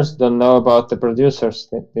the buyers don't know about the producers,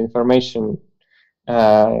 the information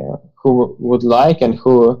who would like and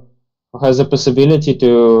who has a possibility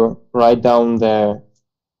to write down the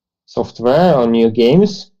software on new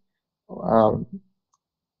games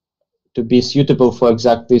to be suitable for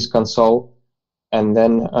exactly this console. And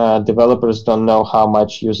then developers don't know how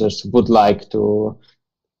much users would like to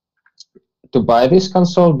buy this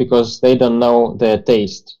console, because they don't know their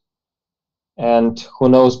taste. And who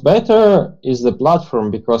knows better is the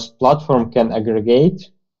platform, because platform can aggregate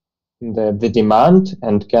the demand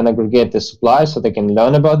and can aggregate the supply, so they can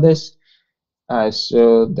learn about this.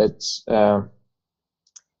 So that's the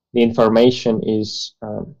information is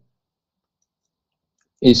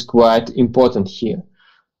quite important here.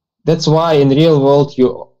 That's why in real world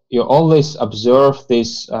you always observe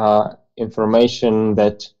this information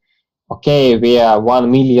that, okay, we are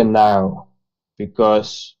 1 million now,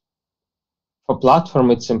 because for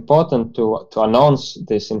platform it's important to announce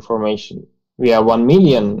this information. We are 1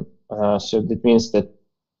 million, so that means that,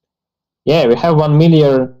 yeah, we have 1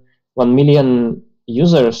 million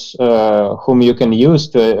users whom you can use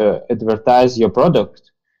to advertise your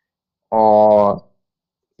product. Or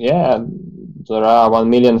yeah, there are 1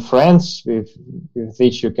 million friends with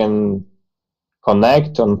which you can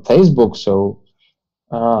connect on Facebook. So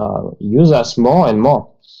use us more and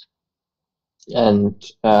more, and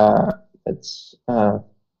that's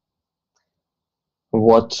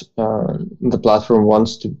what the platform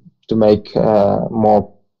wants to make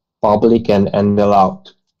more public and allowed.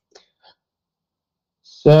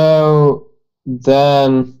 So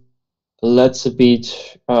then let's a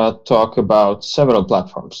bit talk about several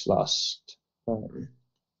platforms last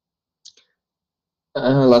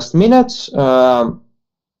minute.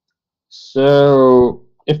 So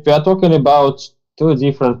if we are talking about two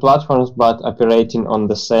different platforms but operating on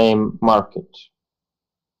the same market,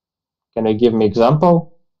 can you give me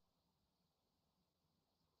example?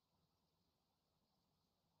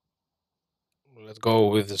 Let's go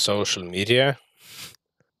with the social media.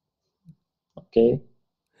 Okay.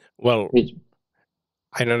 Well, Which,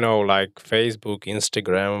 I don't know, like Facebook,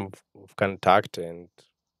 Instagram, Contact, and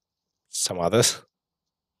some others.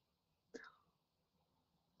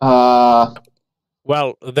 uh,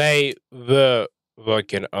 Well, they were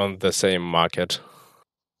working on the same market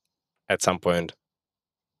at some point.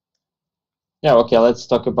 yeah, okay, let's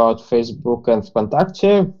talk about Facebook and Contact.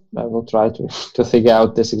 I will try to, to figure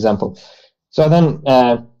out this example. So then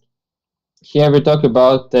here we talk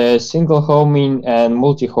about the single homing and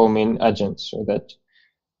multi-homing agents, so that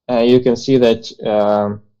you can see that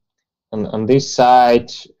on this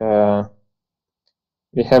side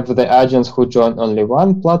we have the agents who join only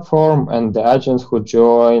one platform and the agents who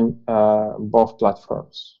join both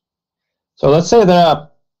platforms. So let's say there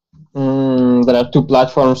are two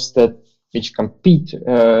platforms that which compete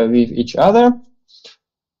with each other,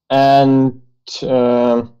 and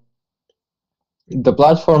the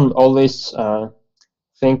platform always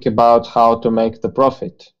think about how to make the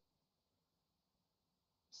profit.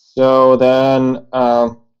 So then,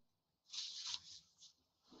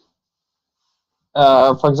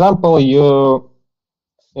 for example, you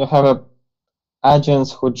have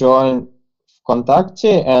agents who join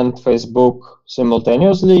Contacte and Facebook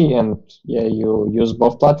simultaneously, and yeah, you use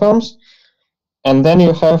both platforms. And then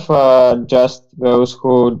you have just those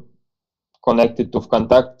who connected to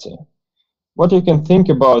Contacte. What you can think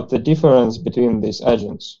about the difference between these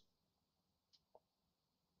agents?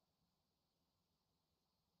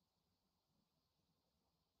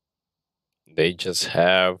 They just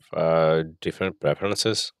have different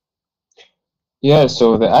preferences. Yeah,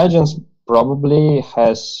 so the agents probably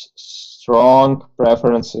has strong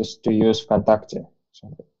preferences to use Contacte. So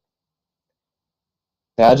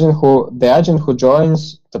the agent who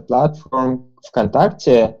joins the platform of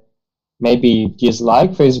Contacte maybe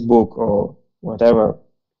dislike Facebook or whatever.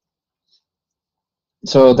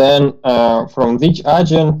 So then from which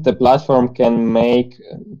agent the platform can make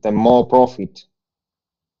the more profit?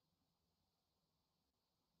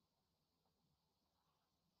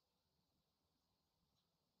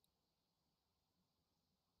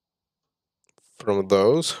 From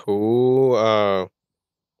those who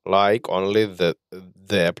like only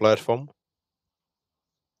their platform.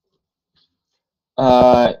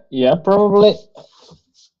 Yeah, probably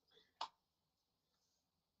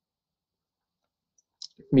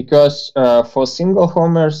because for single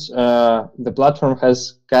homers, the platform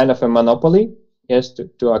has kind of a monopoly, yes,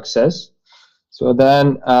 to access. So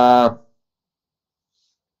then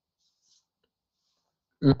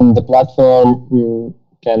the platform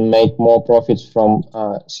can make more profits from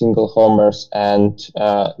single homers, and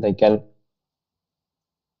they can.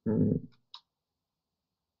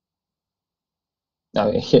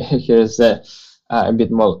 Now here's a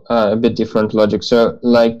bit more a bit different logic. So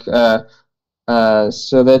like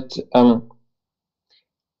so that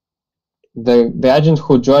the agent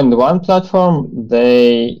who joined one platform,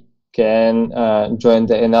 they can join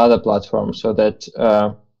another platform, so that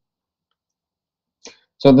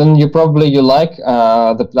so then you like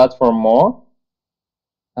the platform more.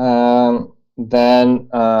 Then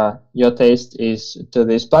your taste is to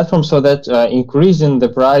this platform, so that increasing the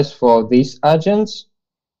price for these agents,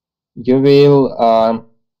 you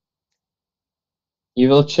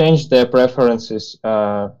will change their preferences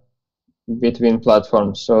between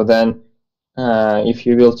platforms. So then if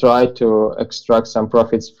you will try to extract some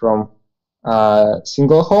profits from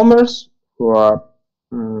single homers who are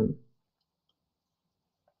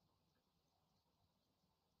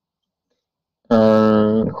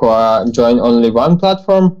join only one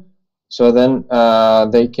platform, so then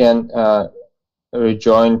they can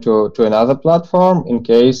rejoin to another platform in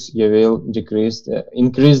case you will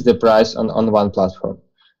increase the price on one platform.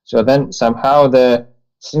 So then somehow the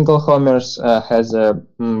single homers has a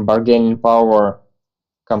bargaining power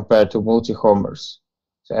compared to multi-homers.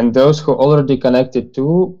 So, and those who already connected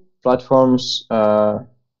to platforms,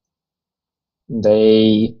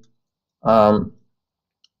 they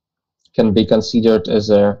can be considered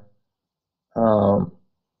um,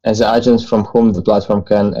 as agents from whom the platform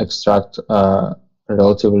can extract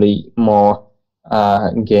relatively more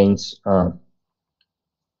gains and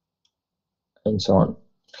so on.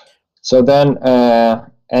 So then,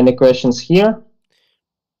 any questions here?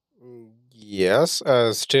 Yes,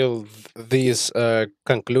 still, this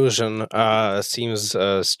conclusion seems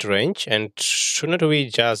strange. And shouldn't we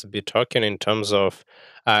just be talking in terms of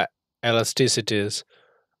elasticities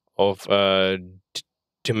of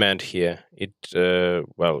demand here. It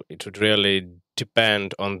it would really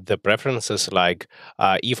depend on the preferences. Like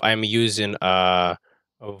if I'm using the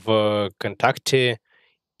Contacti,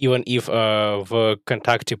 even if the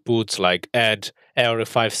Contacti puts like ad every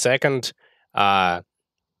 5 seconds, am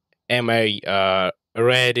I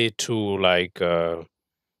ready to like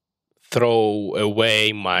throw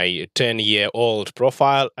away my 10-year-old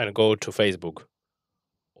profile and go to Facebook?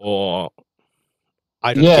 Or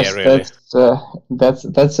I don't care Yes, really.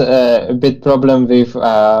 that's a bit problem with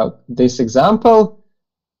this example.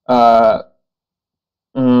 So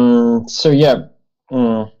yeah,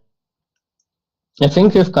 I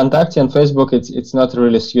think with Contacti and Facebook, it's not a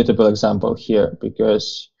really suitable example here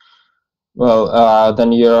because, well,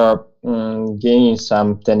 then you're gaining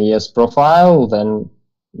some 10 years profile, then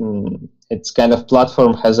it's kind of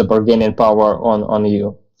platform has a bargaining power on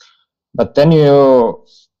you. But then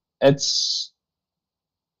it's,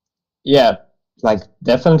 yeah, like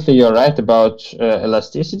definitely you're right about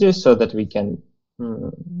elasticity, so that we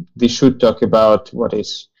should talk about what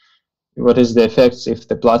is the effects if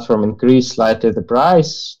the platform increase slightly the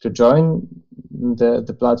price to join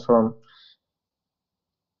the platform.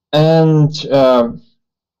 And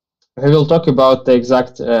we will talk about the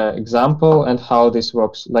exact example and how this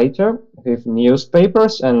works later with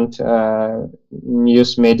newspapers and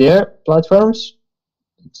news media platforms.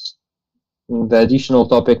 It's the additional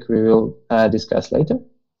topic we will discuss later.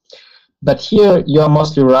 But here you're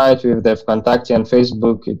mostly right with the Contacti and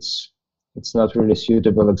Facebook. It's not really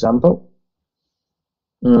suitable example.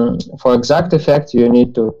 For exact effect, you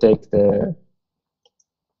need to take the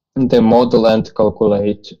model and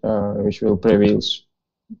calculate which will prevail.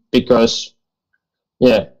 Because,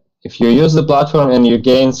 yeah, if you use the platform and you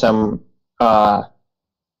gain some,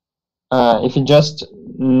 if you just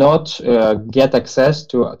not get access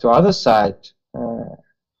to other site,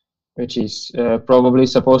 which is probably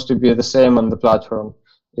supposed to be the same on the platform.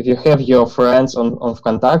 If you have your friends on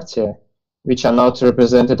Contacti, which are not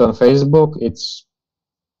represented on Facebook, it's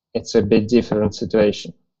a bit different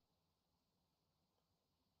situation.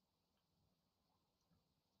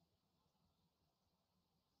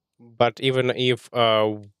 But even if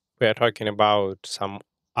we're talking about some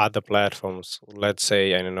other platforms, let's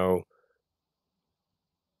say, I don't know,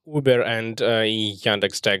 Uber and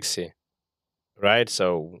Yandex Taxi, right?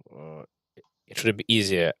 So it should be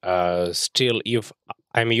easier. Still, if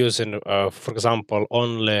I'm using, for example,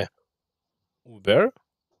 only Uber,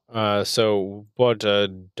 so what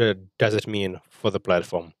does it mean for the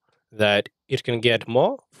platform? That it can get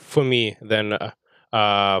more for me than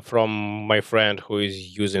from my friend who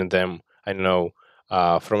is using them. I don't know,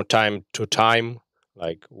 from time to time,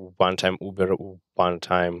 like one time Uber, one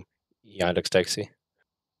time Yandex Taxi,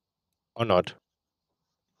 or not?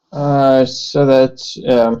 So that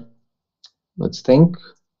let's think.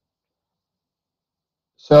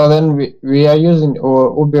 So then we are using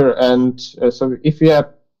Uber, and so if we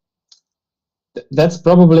are, that's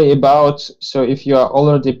probably about, so if you are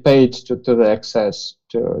already paid to the access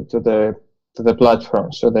to the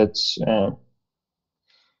platform, so that's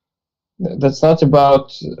not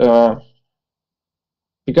about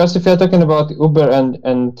because if you're talking about Uber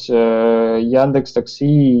and Yandex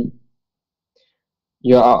Taxi,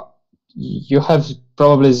 you have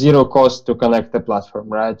probably zero cost to connect the platform,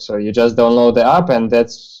 right? So you just download the app and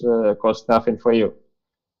that's cost nothing for you.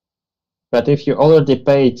 But if you already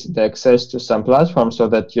paid the access to some platform, so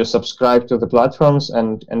that you subscribe to the platforms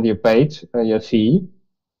and you paid your fee,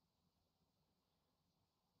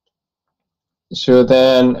 so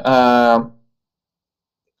then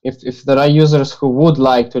if there are users who would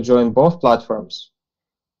like to join both platforms,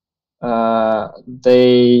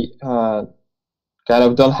 they kind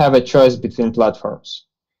of don't have a choice between platforms.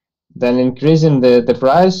 Then increasing the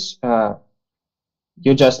price,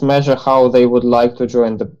 you just measure how they would like to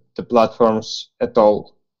join the platforms at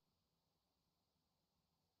all.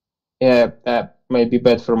 Yeah, that may be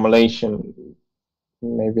bad formulation,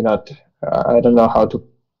 maybe not. I don't know how to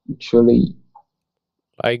actually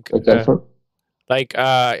Like,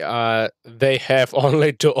 they have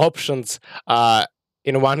only two options.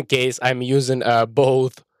 In one case, I'm using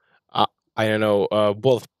both. I don't know,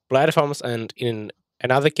 both platforms, and in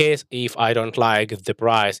another case, if I don't like the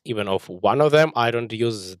price even of one of them, I don't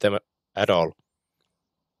use them at all.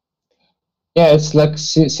 Yeah, it's like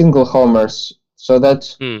single homers. So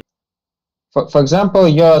that, for example,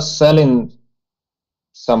 you're selling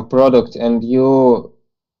some product and you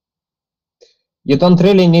don't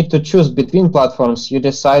really need to choose between platforms. You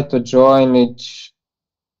decide to join it.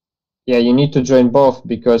 Yeah, you need to join both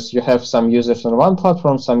because you have some users on one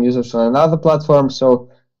platform, some users on another platform. So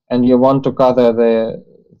and you want to cover the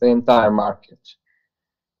entire market.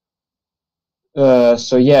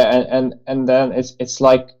 So yeah, and then it's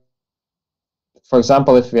like, for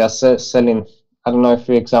example, if we are selling, I don't know if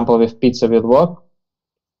the example with pizza will work.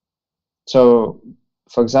 So,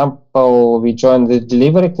 for example, we join the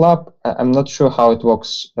delivery club. I'm not sure how it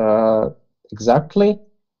works exactly.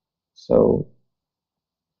 So,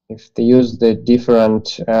 if they use the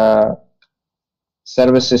different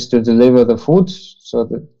services to deliver the food, so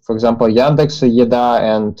that, for example, Yandex, Yeda,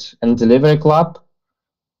 and Delivery Club,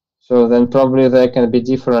 so then probably there can be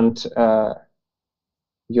different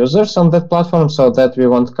users on that platform, so that we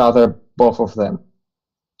won't cover both of them.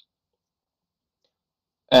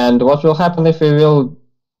 And what will happen if we will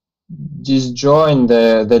disjoin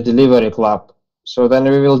the delivery club? So then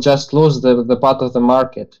we will just lose the part of the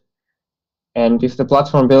market. And if the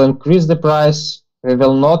platform will increase the price, we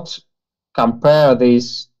will not compare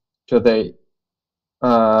this to the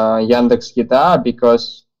Yandex Gita,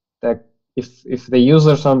 because if the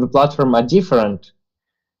users on the platform are different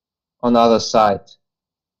on other side,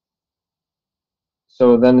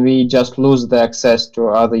 so then we just lose the access to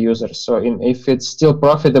other users. So if it's still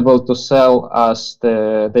profitable to sell us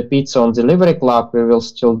the pizza on Delivery Club, we will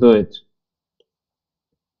still do it.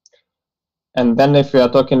 And then if we are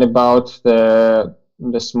talking about the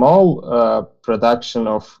small production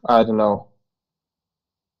of, I don't know,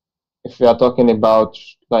 if we are talking about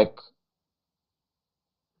like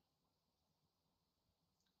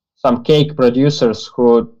some cake producers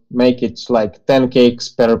who make it like 10 cakes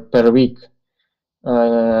per week,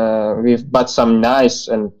 but some nice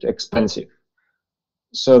and expensive.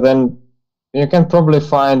 So then you can probably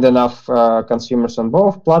find enough consumers on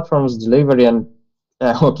both platforms, delivery and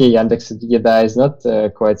okay, Yandex Yeda is not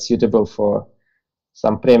quite suitable for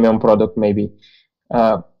some premium product maybe,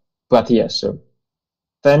 but yes. So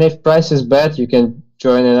then if price is bad, you can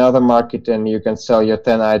join another market and you can sell your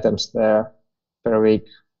 10 items there per week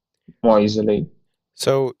more easily.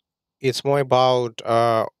 So it's more about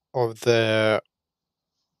of the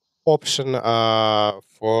option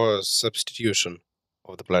for substitution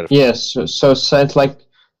of the platform. Yes, so sites like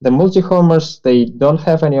the multi-homers, they don't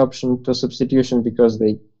have any option to substitution because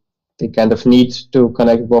they kind of need to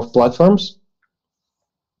connect both platforms.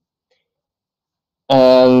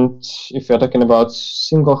 And if you're talking about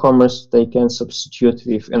single homers, they can substitute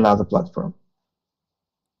with another platform.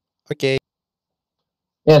 Okay.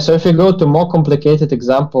 Yeah, so if you go to more complicated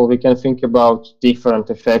example, we can think about different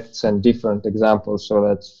effects and different examples, so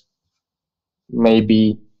that's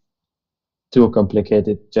maybe too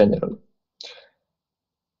complicated generally.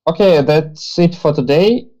 Okay, that's it for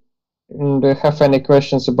today. Do you have any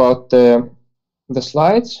questions about the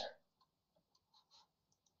slides?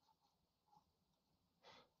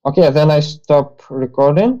 Okay, then I stop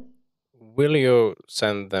recording. Will you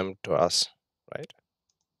send them to us, right?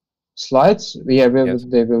 Slides, yeah, Yes.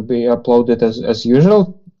 they will be uploaded as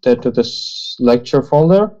usual to this lecture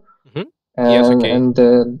folder, Mm-hmm. and, Yes, okay. and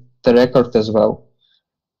the record as well.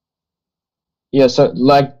 Yeah, so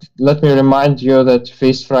like, let me remind you that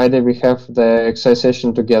this Friday we have the exercise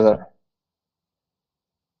session together,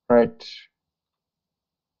 right?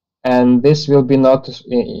 And this will be not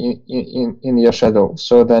in your schedule.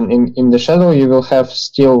 So then in the schedule you will have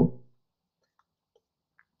still.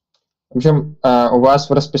 В общем, у вас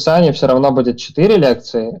в расписании все равно будет 4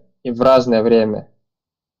 лекции и в разное время.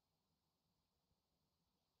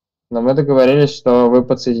 Но мы договорились, что вы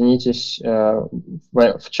подсоединитесь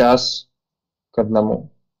в час к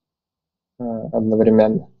одному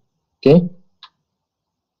одновременно. Окей?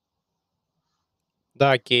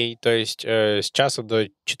 Да, окей. То есть с часа до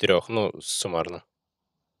 4, ну, суммарно.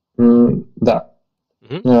 Да.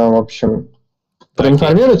 Угу. В общем, Да,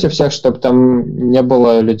 проинформируйте всех, чтобы там не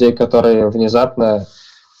было людей, которые внезапно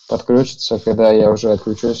подключатся, когда я уже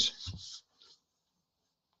отключусь.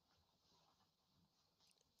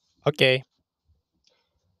 окей.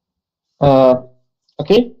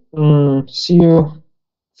 Okay. See you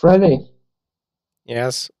Friday.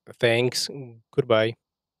 Yes, thanks. Goodbye.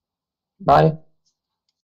 Bye.